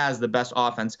definitely has the best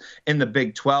offense in the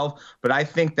Big 12, but I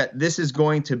think that this is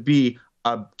going to be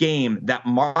a game that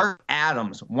Mark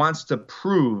Adams wants to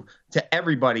prove to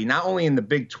everybody, not only in the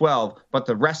Big 12, but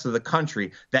the rest of the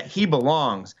country, that he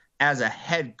belongs as a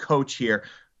head coach here.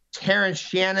 Terrence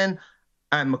Shannon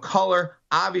and McCullough,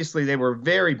 obviously they were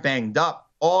very banged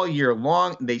up all year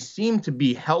long. They seem to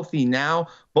be healthy now.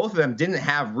 Both of them didn't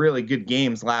have really good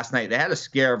games last night. They had a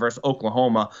scare versus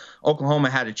Oklahoma.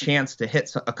 Oklahoma had a chance to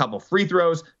hit a couple free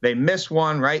throws. They miss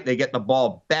one, right? They get the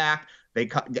ball back. They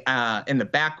in the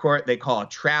backcourt, they call a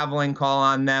traveling call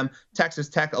on them. Texas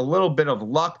Tech, a little bit of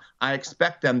luck. I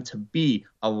expect them to be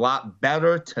a lot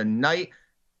better tonight.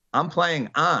 I'm playing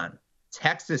on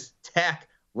Texas Tech.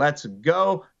 Let's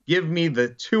go. Give me the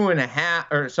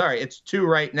 2.5, it's 2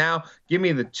 right now. Give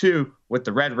me the 2 with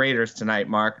the Red Raiders tonight,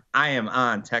 Mark. I am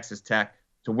on Texas Tech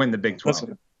to win the Big 12.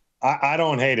 Listen, I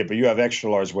don't hate it, but you have extra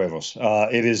large huevos.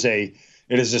 It is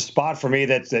a spot for me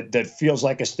that feels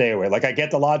like a stay away. Like, I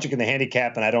get the logic and the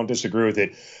handicap, and I don't disagree with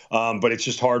it, but it's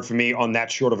just hard for me on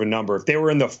that short of a number. If they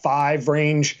were in the 5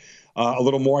 range, a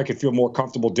little more, I could feel more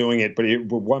comfortable doing it. But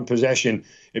with one possession,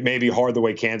 it may be hard the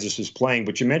way Kansas is playing.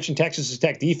 But you mentioned Texas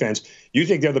Tech defense. You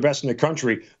think they're the best in the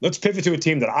country. Let's pivot to a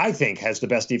team that I think has the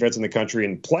best defense in the country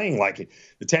and playing like it.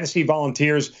 The Tennessee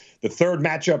Volunteers, the third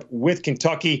matchup with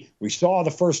Kentucky. We saw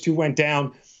the first 2 went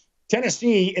down.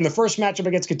 Tennessee, in the first matchup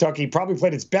against Kentucky, probably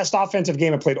played its best offensive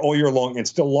game it played all year long and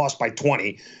still lost by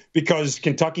 20 because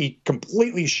Kentucky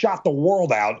completely shot the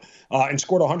world out and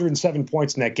scored 107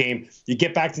 points in that game. You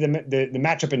get back to the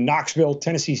matchup in Knoxville.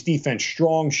 Tennessee's defense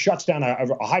strong, shuts down a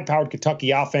high-powered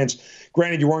Kentucky offense.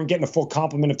 Granted, you weren't getting a full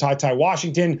complement of Ty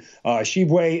Washington,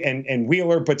 Shibwe, and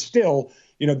Wheeler, but still,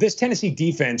 this Tennessee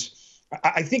defense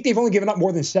I think they've only given up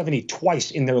more than 70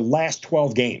 twice in their last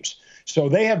 12 games. So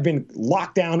they have been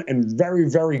locked down and very,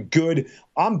 very good.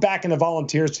 I'm backing the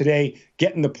Volunteers today,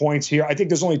 getting the points here. I think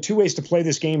there's only two ways to play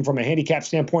this game from a handicap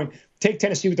standpoint. Take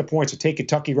Tennessee with the points or take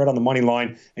Kentucky right on the money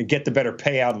line and get the better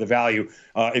payout of the value.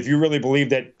 If you really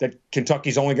believe that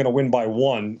Kentucky's only going to win by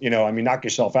one, knock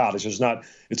yourself out. It's just not,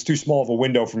 it's too small of a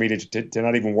window for me to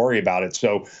not even worry about it.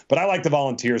 So, but I like the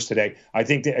Volunteers today. I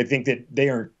think that they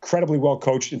are incredibly well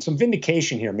coached, and some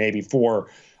vindication here maybe for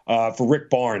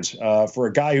Rick Barnes, for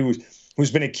a guy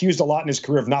who's been accused a lot in his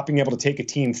career of not being able to take a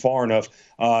team far enough.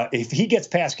 If he gets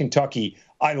past Kentucky,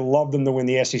 I love them to win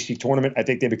the SEC tournament. I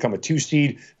think they become a 2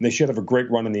 seed, and they should have a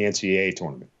great run in the NCAA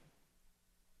tournament.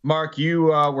 Mark, you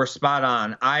were spot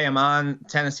on. I am on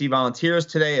Tennessee Volunteers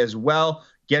today as well,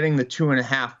 getting the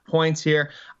 2.5 points here.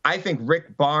 I think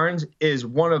Rick Barnes is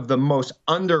one of the most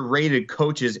underrated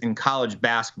coaches in college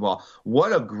basketball.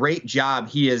 What a great job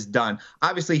he has done.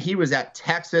 Obviously, he was at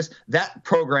Texas. That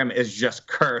program is just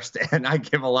cursed, and I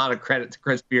give a lot of credit to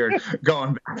Chris Beard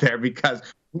going back there because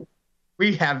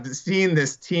we have seen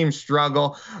this team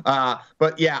struggle.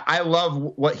 But, yeah, I love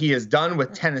what he has done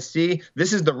with Tennessee.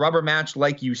 This is the rubber match,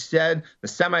 like you said, the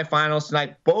semifinals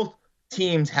tonight. Both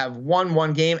teams have won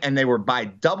one game, and they were by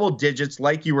double digits,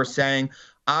 like you were saying.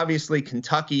 Obviously,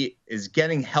 Kentucky is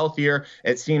getting healthier.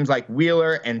 It seems like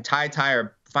Wheeler and Ty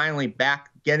are finally back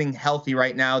getting healthy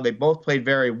right now. They both played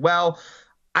very well.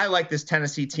 I like this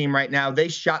Tennessee team right now. They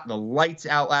shot the lights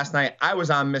out last night. I was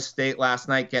on Miss State last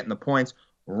night getting the points.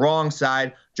 Wrong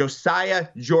side. Josiah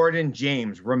Jordan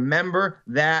James. Remember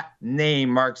that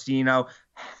name, Mark Zeno.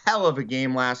 Hell of a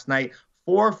game last night.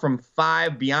 4 from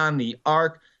 5 beyond the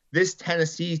arc. This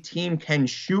Tennessee team can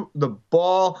shoot the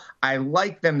ball. I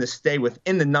like them to stay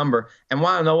within the number. And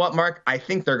want to know what, Mark? I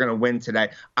think they're going to win today.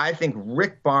 I think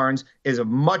Rick Barnes is a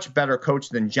much better coach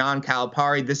than John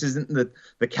Calipari. This isn't the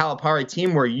Calipari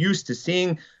team we're used to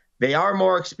seeing. They are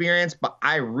more experienced, but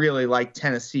I really like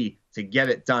Tennessee to get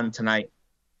it done tonight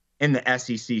in the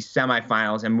SEC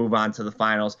semifinals and move on to the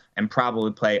finals and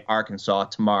probably play Arkansas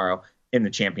tomorrow in the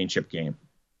championship game.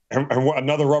 And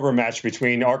another rubber match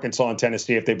between Arkansas and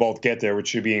Tennessee if they both get there, which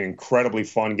should be an incredibly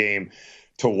fun game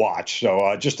to watch.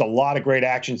 So just a lot of great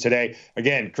action today.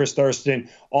 Again, Chris Thurston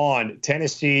on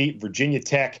Tennessee, Virginia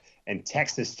Tech, and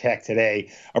Texas Tech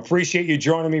today. Appreciate you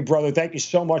joining me, brother. Thank you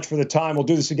so much for the time. We'll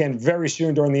do this again very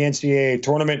soon during the NCAA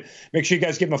tournament. Make sure you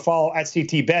guys give him a follow at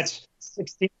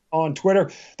CTBets16 on Twitter.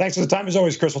 Thanks for the time as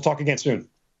always, Chris. We'll talk again soon.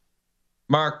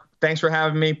 Mark, thanks for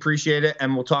having me. Appreciate it.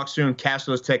 And we'll talk soon. Cash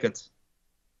those tickets.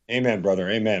 Amen, brother.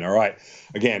 Amen. All right.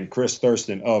 Again, Chris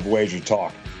Thurston of Wager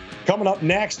Talk. Coming up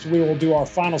next, we will do our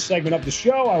final segment of the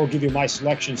show. I will give you my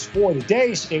selections for the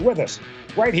day. Stay with us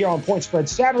right here on Point Spread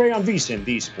Saturday on VSiN,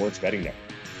 the Sports Betting Network.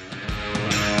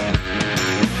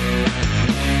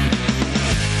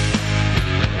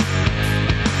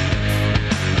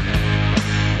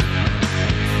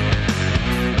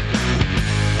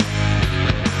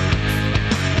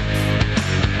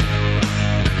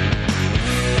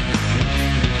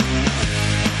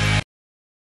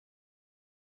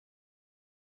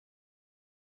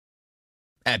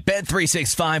 At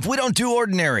Bet365, we don't do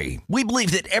ordinary. We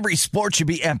believe that every sport should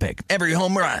be epic. Every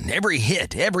home run, every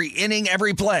hit, every inning,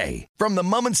 every play. From the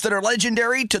moments that are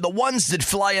legendary to the ones that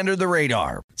fly under the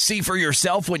radar. See for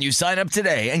yourself when you sign up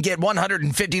today and get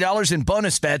 $150 in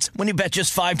bonus bets when you bet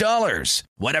just $5.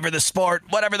 Whatever the sport,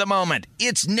 whatever the moment,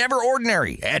 it's never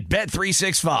ordinary at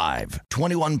Bet365.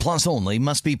 21 plus only.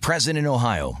 Must be present in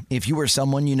Ohio. If you or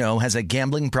someone you know has a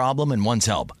gambling problem and wants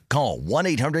help, call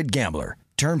 1-800-GAMBLER.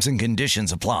 Terms and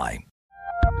conditions apply.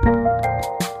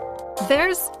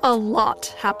 There's a lot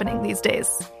happening these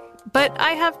days, but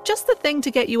I have just the thing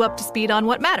to get you up to speed on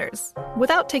what matters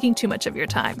without taking too much of your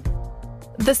time.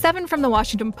 The 7 from the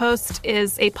Washington Post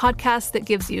is a podcast that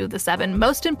gives you the 7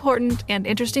 most important and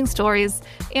interesting stories,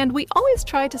 and we always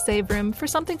try to save room for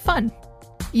something fun.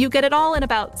 You get it all in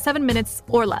about 7 minutes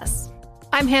or less.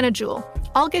 I'm Hannah Jewell.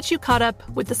 I'll get you caught up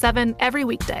with the 7 every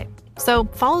weekday. So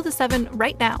follow the 7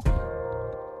 right now.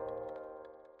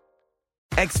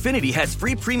 Xfinity has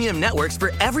free premium networks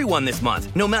for everyone this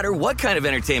month, no matter what kind of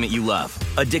entertainment you love.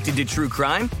 Addicted to true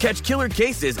crime? Catch killer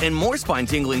cases and more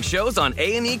spine-tingling shows on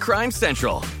A&E Crime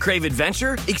Central. Crave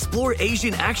adventure? Explore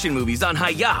Asian action movies on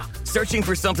Hi-YAH. Searching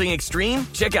for something extreme?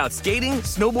 Check out skating,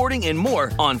 snowboarding, and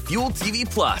more on Fuel TV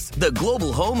Plus, the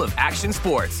global home of action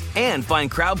sports. And find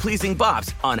crowd-pleasing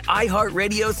bops on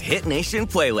iHeartRadio's Hit Nation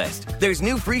playlist. There's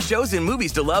new free shows and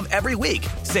movies to love every week.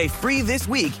 Say free this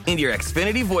week in your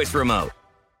Xfinity voice remote.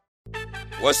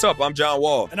 What's up? I'm John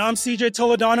Wall. And I'm CJ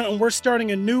Toledano, and we're starting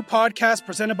a new podcast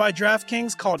presented by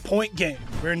DraftKings called Point Game.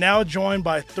 We're now joined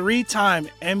by 3-time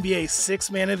NBA Sixth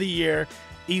Man of the Year,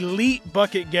 elite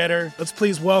bucket getter. Let's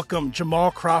please welcome Jamal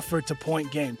Crawford to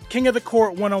Point Game. King of the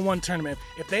Court one-on-one tournament.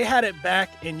 If they had it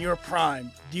back in your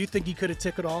prime, do you think you could have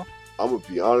took it all? I'm going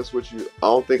to be honest with you. I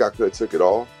don't think I could have took it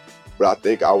all, but I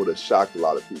think I would have shocked a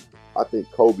lot of people. I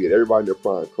think Kobe and everybody in their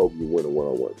prime, Kobe would win a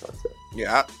one-on-one contest.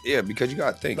 Yeah, because you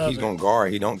got to think he's going to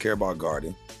guard. He don't care about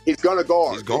guarding. He's going to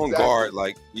guard. He's going to guard.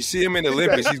 Like, you see him in the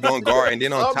Olympics, he's going to guard. And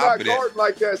then on top of that. I'm not guarding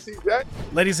like that, CJ.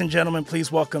 Ladies and gentlemen, please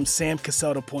welcome Sam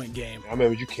Cassell to Point Game. I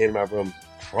remember you came out from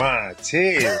prime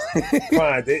 10.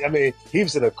 I mean, he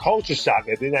was in a culture shock.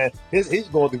 And then he's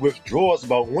going through withdrawals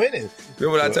about winning.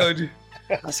 Remember what I told you?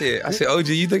 I said, OG,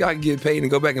 you think I can get paid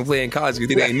and go back and play in college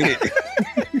because it ain't it?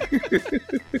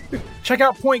 Check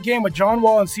out Point Game with John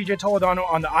Wall and CJ Toledano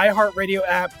on the iHeartRadio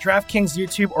app, DraftKings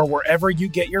YouTube, or wherever you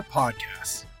get your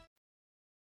podcasts.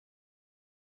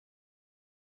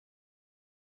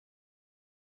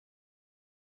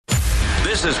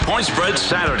 This is Point Spread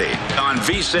Saturday on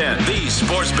VSiN, the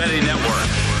Sports Betting Network.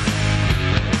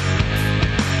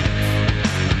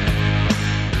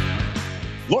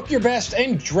 Look your best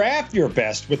and draft your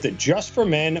best with the Just for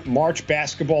Men March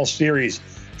Basketball Series.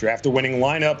 Draft a winning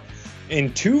lineup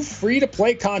in 2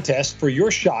 free-to-play contests for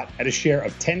your shot at a share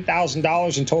of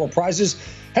 $10,000 in total prizes.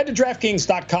 Head to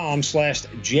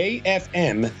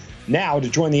DraftKings.com/JFM now to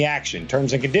join the action.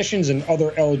 Terms and conditions and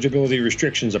other eligibility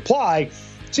restrictions apply.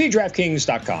 See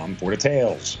DraftKings.com for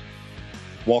details.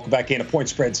 Welcome back into Point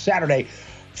Spread Saturday.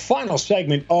 Final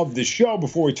segment of the show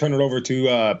before we turn it over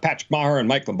to Patrick Maher and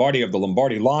Mike Lombardi of the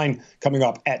Lombardi Line, coming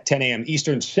up at 10 a.m.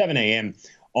 Eastern, 7 a.m.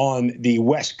 on the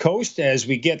West Coast as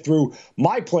we get through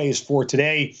my plays for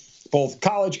today, both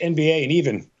college, NBA, and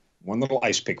even one little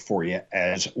ice pick for you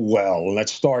as well.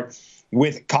 Let's start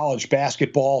with college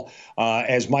basketball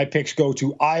as my picks go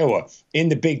to Iowa in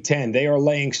the Big Ten. They are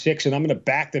laying 6, and I'm going to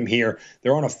back them here.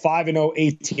 They're on a 5-0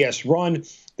 ATS run.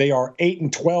 They are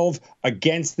 8-12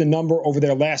 against the number over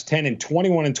their last 10 and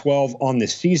 21-12 on the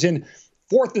season.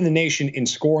 4th in the nation in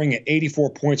scoring at 84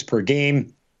 points per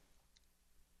game.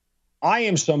 I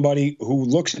am somebody who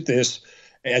looks at this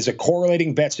as a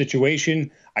correlating bet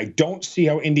situation. I don't see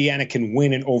how Indiana can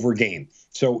win an over game.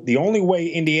 So the only way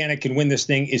Indiana can win this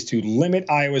thing is to limit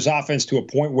Iowa's offense to a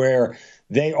point where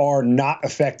they are not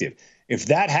effective. If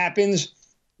that happens,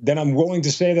 then I'm willing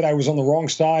to say that I was on the wrong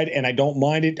side, and I don't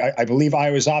mind it. I believe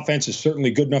Iowa's offense is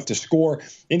certainly good enough to score.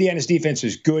 Indiana's defense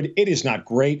is good. It is not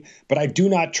great, but I do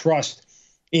not trust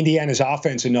Indiana's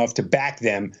offense enough to back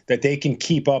them that they can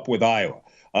keep up with Iowa.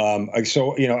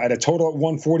 So, at a total of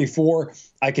 144,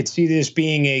 I could see this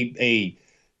being a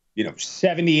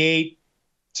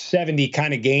 78-70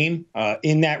 kind of game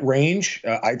in that range.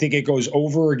 I think it goes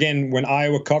over again when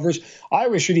Iowa covers.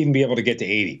 Iowa should even be able to get to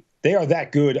 80. They are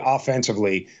that good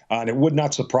offensively, and it would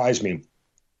not surprise me.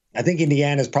 I think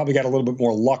Indiana's probably got a little bit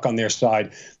more luck on their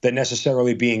side than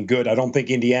necessarily being good. I don't think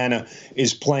Indiana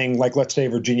is playing like, let's say,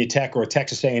 Virginia Tech or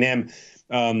Texas A&M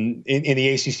in the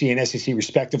ACC and SEC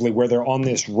respectively, where they're on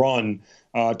this run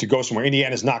to go somewhere.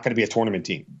 Indiana's not going to be a tournament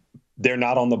team. They're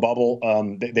not on the bubble.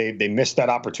 They missed that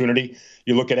opportunity.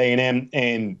 You look at A&M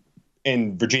and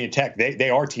Virginia Tech,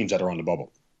 they are teams that are on the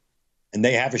bubble, and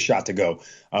they have a shot to go.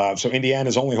 So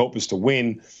Indiana's only hope is to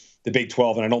win the Big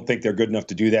 12, and I don't think they're good enough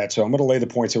to do that. So I'm going to lay the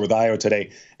points here with Iowa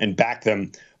today and back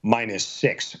them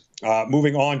 -6.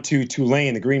 Moving on to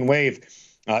Tulane, the Green Wave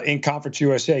in Conference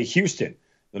USA. Houston,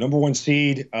 the number 1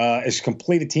 seed, as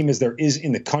complete a team as there is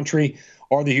in the country,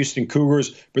 are the Houston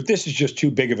Cougars, but this is just too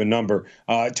big of a number.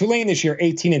 Tulane this year,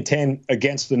 18-10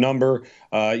 against the number.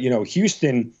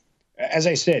 Houston, as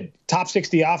I said, top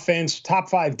 60 offense, top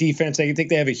 5 defense. I think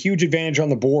they have a huge advantage on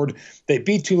the board. They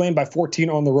beat Tulane by 14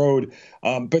 on the road,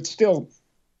 but still,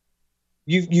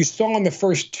 you saw in the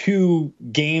first 2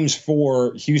 games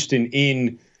for Houston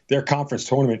in their conference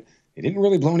tournament, they didn't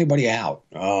really blow anybody out.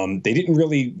 They didn't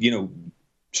really,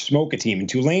 smoke a team. And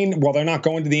Tulane, while they're not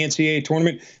going to the NCAA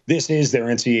tournament, this is their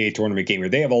NCAA tournament game.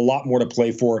 They have a lot more to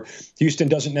play for. Houston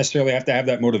doesn't necessarily have to have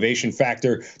that motivation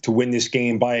factor to win this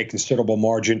game by a considerable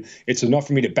margin. It's enough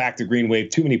for me to back the Green Wave.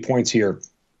 Too many points here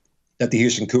that the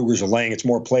Houston Cougars are laying. It's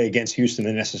more play against Houston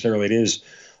than necessarily it is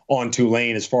on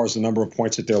Tulane as far as the number of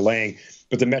points that they're laying.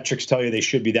 But the metrics tell you they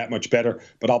should be that much better.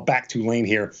 But I'll back Tulane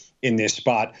here in this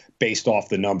spot based off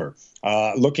the number.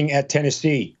 Looking at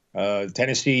Tennessee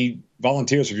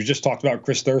Volunteers, if you just talked about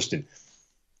Chris Thurston,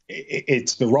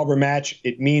 it's the rubber match.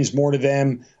 It means more to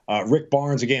them. Rick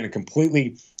Barnes, again, a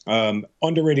completely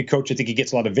Underrated coach. I think he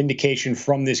gets a lot of vindication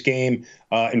from this game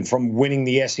and from winning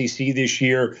the SEC this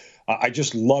year. I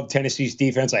just love Tennessee's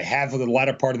defense. I have for the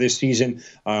latter part of this season.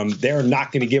 They're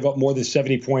not going to give up more than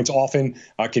 70 points often.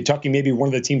 Kentucky may be one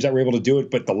of the teams that were able to do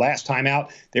it, but the last time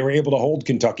out, they were able to hold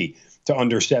Kentucky to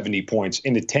under 70 points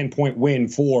in a 10-point win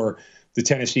for the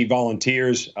Tennessee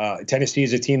Volunteers. Tennessee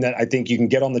is a team that I think you can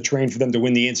get on the train for them to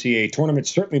win the NCAA tournament,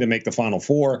 certainly to make the Final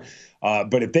Four.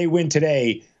 But if they win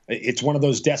today, it's one of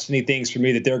those destiny things for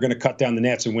me that they're going to cut down the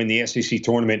nets and win the SEC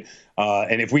tournament.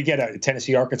 And if we get a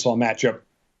Tennessee-Arkansas matchup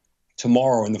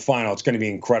tomorrow in the final, it's going to be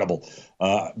incredible.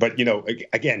 But,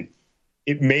 again,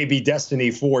 it may be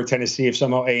destiny for Tennessee if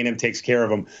somehow A&M takes care of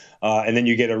them. And then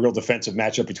you get a real defensive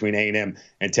matchup between A&M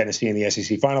and Tennessee in the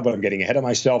SEC final. But I'm getting ahead of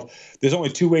myself. There's only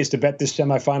two ways to bet this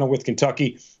semifinal with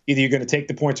Kentucky. Either you're going to take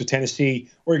the points with Tennessee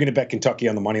or you're going to bet Kentucky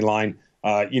on the money line.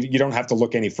 You don't have to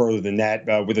look any further than that.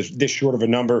 With this short of a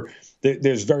number,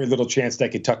 there's very little chance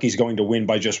that Kentucky's going to win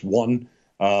by just one.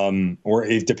 Or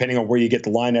if, depending on where you get the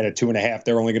line at 2.5,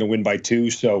 they're only going to win by 2.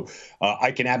 So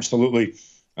I can absolutely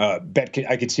bet.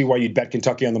 I could see why you'd bet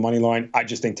Kentucky on the money line. I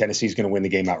just think Tennessee's going to win the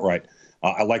game outright.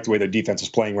 I like the way their defense is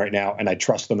playing right now, and I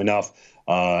trust them enough.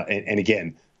 And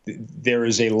again, there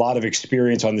is a lot of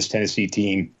experience on this Tennessee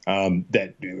team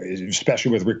that,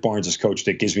 especially with Rick Barnes as coach,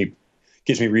 that gives me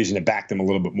reason to back them a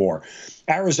little bit more.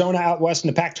 Arizona out west in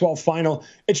the Pac-12 final,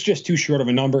 it's just too short of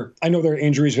a number. I know there are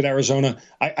injuries with Arizona.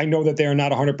 I know that they are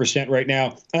not 100% right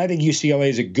now. And I think UCLA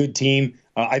is a good team.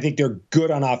 I think they're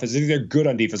good on offense. I think they're good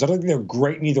on defense. I don't think they're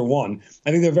great in either one.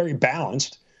 I think they're very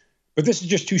balanced. But this is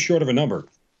just too short of a number.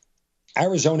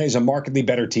 Arizona is a markedly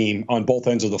better team on both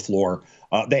ends of the floor.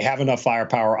 They have enough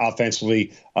firepower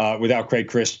offensively without Craig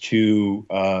Christ to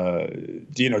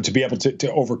be able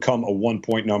to overcome a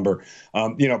 1-point number.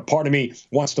 Part of me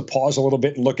wants to pause a little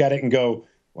bit and look at it and go,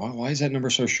 well, why is that number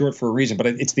so short? For a reason? But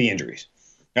it's the injuries.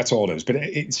 That's all it is. But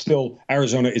it's still,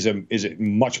 Arizona is a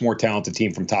much more talented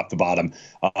team from top to bottom.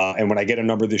 And when I get a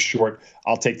number this short,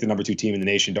 I'll take the number 2 team in the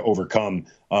nation to overcome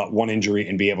one injury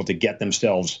and be able to get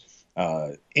themselves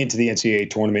into the NCAA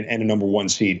tournament and a number 1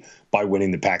 seed by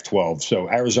winning the Pac-12. So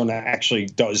Arizona actually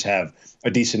does have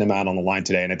a decent amount on the line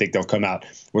today, and I think they'll come out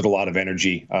with a lot of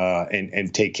energy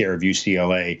and take care of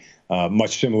UCLA,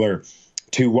 much similar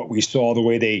to what we saw the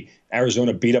way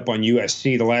Arizona beat up on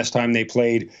USC the last time they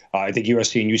played. I think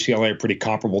USC and UCLA are pretty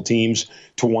comparable teams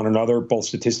to one another, both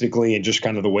statistically and just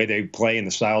kind of the way they play and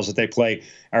the styles that they play.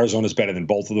 Arizona's better than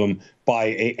both of them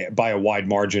by a wide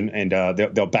margin, and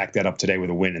they'll back that up today with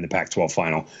a win in the Pac-12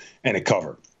 final and a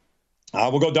cover.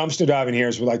 We'll go dumpster diving here,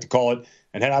 as we like to call it,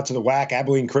 and head out to the WAC.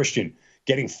 Abilene Christian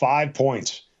getting 5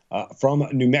 points from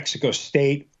New Mexico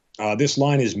State. This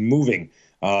line is moving.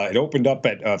 It opened up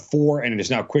at 4, and it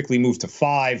has now quickly moved to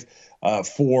 5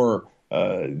 for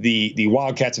the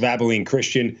Wildcats of Abilene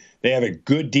Christian. They have a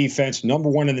good defense, number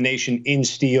 1 in the nation in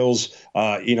steals.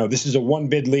 This is a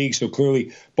 1-bid league, so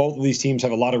clearly both of these teams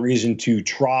have a lot of reason to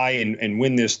try and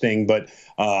win this thing. But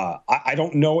I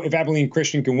don't know if Abilene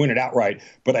Christian can win it outright,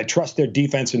 but I trust their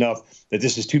defense enough that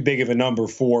this is too big of a number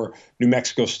for New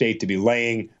Mexico State to be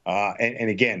laying.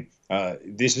 And again,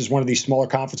 this is one of these smaller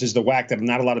conferences, the WAC, that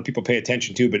not a lot of people pay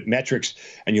attention to, but metrics,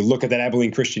 and you look at that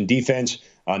Abilene Christian defense,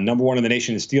 number 1 in the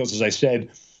nation in steals, as I said,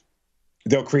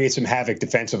 they'll create some havoc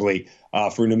defensively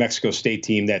for a New Mexico State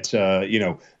team that's,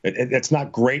 that's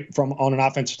not great on an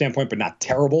offensive standpoint, but not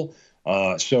terrible.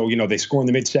 So they score in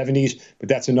the mid-70s, but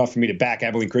that's enough for me to back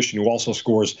Abilene Christian, who also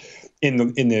scores in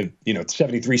the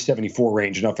 73-74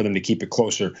 range, enough for them to keep it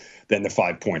closer than the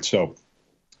 5 points. So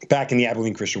back in the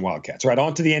Abilene Christian Wildcats. All right,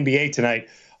 on to the NBA tonight.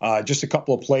 Just a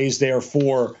couple of plays there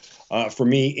for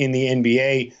me in the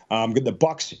NBA. The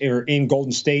Bucks are in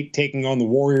Golden State taking on the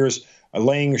Warriors,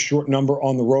 laying a short number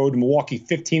on the road. Milwaukee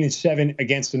 15-7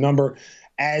 against the number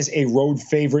as a road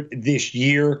favorite this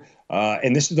year.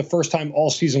 And this is the first time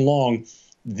all season long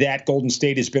that Golden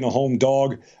State has been a home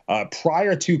dog.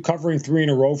 Prior to covering 3 in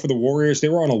a row for the Warriors, they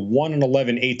were on a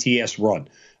 1-11 ATS run.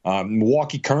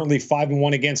 Milwaukee currently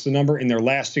 5-1 against the number in their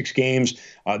last 6 games.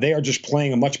 They are just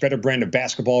playing a much better brand of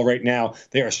basketball right now.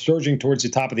 They are surging towards the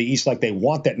top of the East like they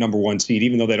want that number 1 seed,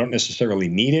 even though they don't necessarily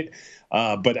need it.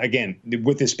 But again,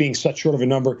 with this being such short of a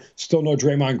number, still no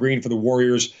Draymond Green for the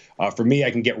Warriors. For me,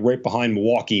 I can get right behind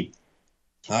Milwaukee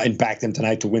and back them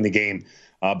tonight to win the game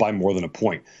by more than a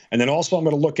point. And then also I'm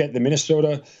going to look at the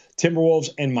Minnesota Timberwolves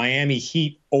and Miami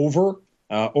Heat over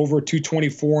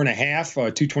 224.5,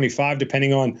 225,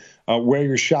 depending on where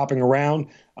you're shopping around.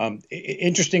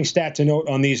 Interesting stat to note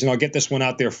on these, and I'll get this one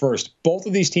out there first. Both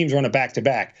of these teams are on a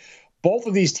back-to-back. Both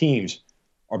of these teams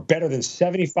are better than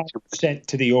 75%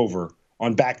 to the over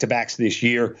on back-to-backs this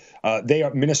year.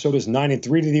 Minnesota's 9-3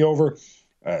 to the over.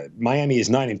 Miami is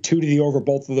 9-2 to the over.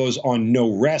 Both of those on no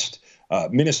rest.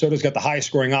 Minnesota's got the highest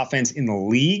scoring offense in the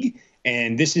league.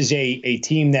 And this is a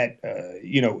team that,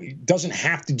 doesn't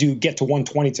have to get to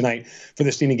 120 tonight for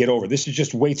this team to get over. This is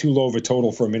just way too low of a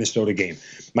total for a Minnesota game.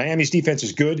 Miami's defense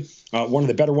is good, one of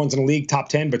the better ones in the league, top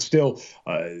 10, but still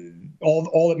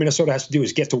all that Minnesota has to do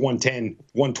is get to 110,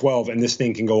 112, and this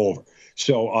thing can go over.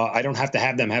 So I don't have to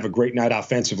have them have a great night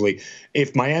offensively.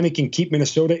 If Miami can keep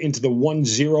Minnesota into the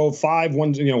 105,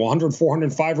 100,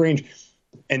 405 range,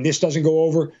 and this doesn't go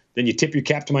over, then you tip your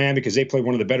cap to Miami because they played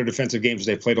one of the better defensive games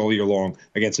they've played all year long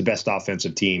against the best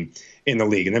offensive team in the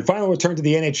league. And then finally, we'll turn to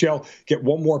the NHL, get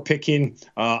one more pick in.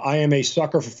 I am a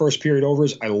sucker for first period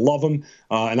overs. I love them.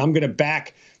 And I'm going to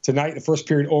back tonight the first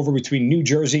period over between New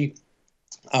Jersey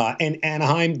and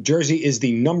Anaheim. Jersey is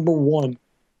the number one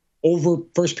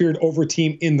first period over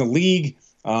team in the league.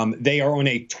 They are on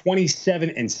a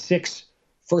 27-6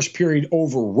 first period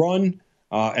over run.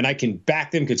 And I can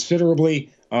back them considerably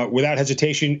without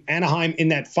hesitation. Anaheim in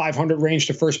that 500 range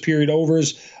to first period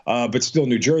overs, but still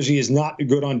New Jersey is not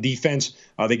good on defense.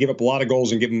 They give up a lot of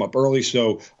goals and give them up early,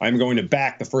 so I'm going to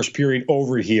back the first period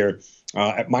over here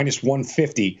at minus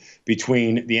 150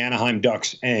 between the Anaheim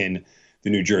Ducks and the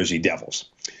New Jersey Devils.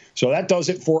 So that does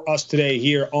it for us today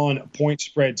here on Point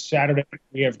Spread Saturday.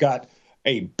 We have got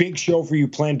a big show for you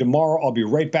planned tomorrow. I'll be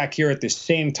right back here at the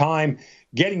same time,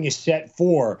 getting you set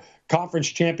for Conference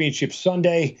Championship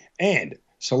Sunday and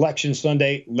Selection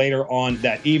Sunday later on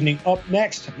that evening. Up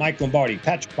next, Mike Lombardi,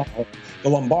 Patrick Bauer, the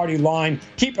Lombardi Line.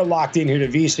 Keep it locked in here to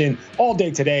VSiN all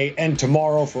day today and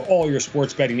tomorrow for all your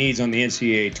sports betting needs on the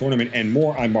NCAA tournament and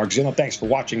more. I'm Mark Zinno. Thanks for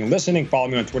watching and listening. Follow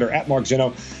me on Twitter at Mark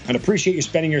Zinno, and appreciate you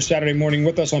spending your Saturday morning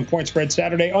with us on Point Spread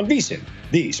Saturday on VSiN,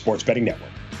 the Sports Betting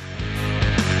Network.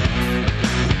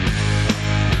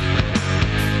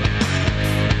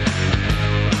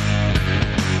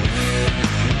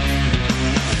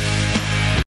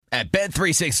 At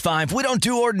Bet365, we don't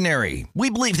do ordinary. We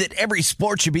believe that every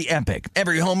sport should be epic.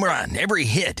 Every home run, every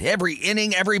hit, every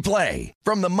inning, every play.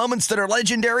 From the moments that are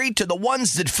legendary to the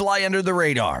ones that fly under the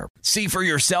radar. See for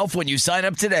yourself when you sign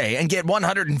up today and get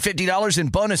 $150 in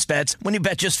bonus bets when you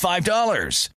bet just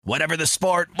 $5. Whatever the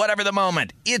sport, whatever the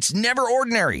moment, it's never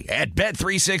ordinary at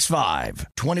Bet365.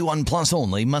 21 plus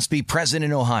only. Must be present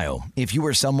in Ohio. If you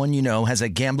or someone you know has a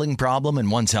gambling problem and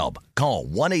wants help, call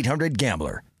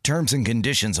 1-800-GAMBLER. Terms and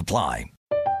conditions apply.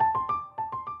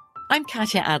 I'm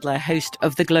Katya Adler, host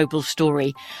of The Global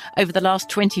Story. Over the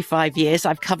last 25 years,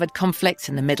 I've covered conflicts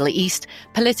in the Middle East,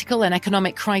 political and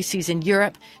economic crises in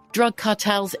Europe, drug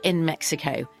cartels in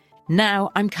Mexico.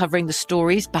 Now I'm covering the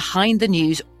stories behind the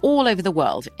news all over the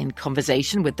world in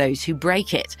conversation with those who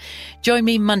break it. Join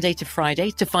me Monday to Friday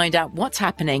to find out what's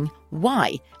happening,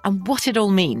 why, and what it all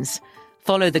means.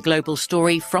 Follow The Global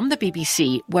Story from the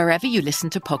BBC wherever you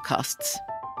listen to podcasts.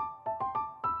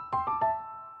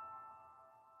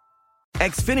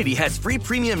 Xfinity has free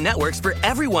premium networks for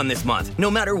everyone this month,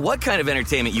 no matter what kind of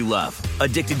entertainment you love.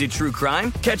 Addicted to true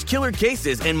crime? Catch killer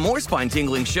cases and more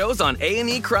spine-tingling shows on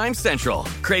A&E Crime Central.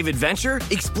 Crave adventure?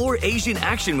 Explore Asian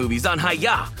action movies on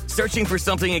Hi-YAH. Searching for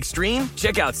something extreme?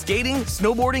 Check out skating,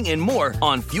 snowboarding, and more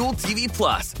on Fuel TV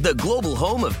Plus, the global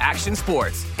home of action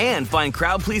sports. And find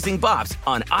crowd-pleasing bops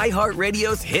on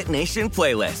iHeartRadio's Hit Nation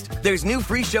playlist. There's new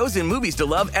free shows and movies to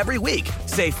love every week.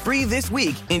 Say free this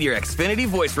week in your Xfinity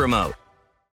voice remote.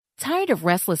 Tired of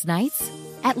restless nights?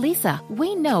 At Leesa,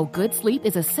 we know good sleep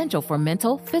is essential for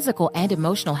mental, physical, and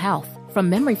emotional health. From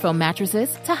memory foam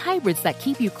mattresses to hybrids that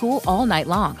keep you cool all night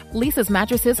long, Leesa's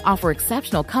mattresses offer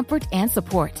exceptional comfort and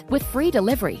support with free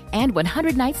delivery and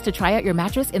 100 nights to try out your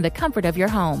mattress in the comfort of your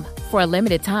home. For a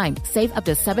limited time, save up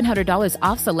to $700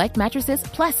 off select mattresses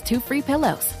plus 2 free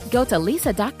pillows. Go to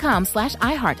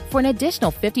leesa.com/iHeart for an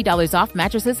additional $50 off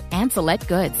mattresses and select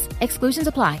goods. Exclusions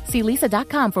apply. See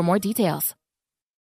leesa.com for more details.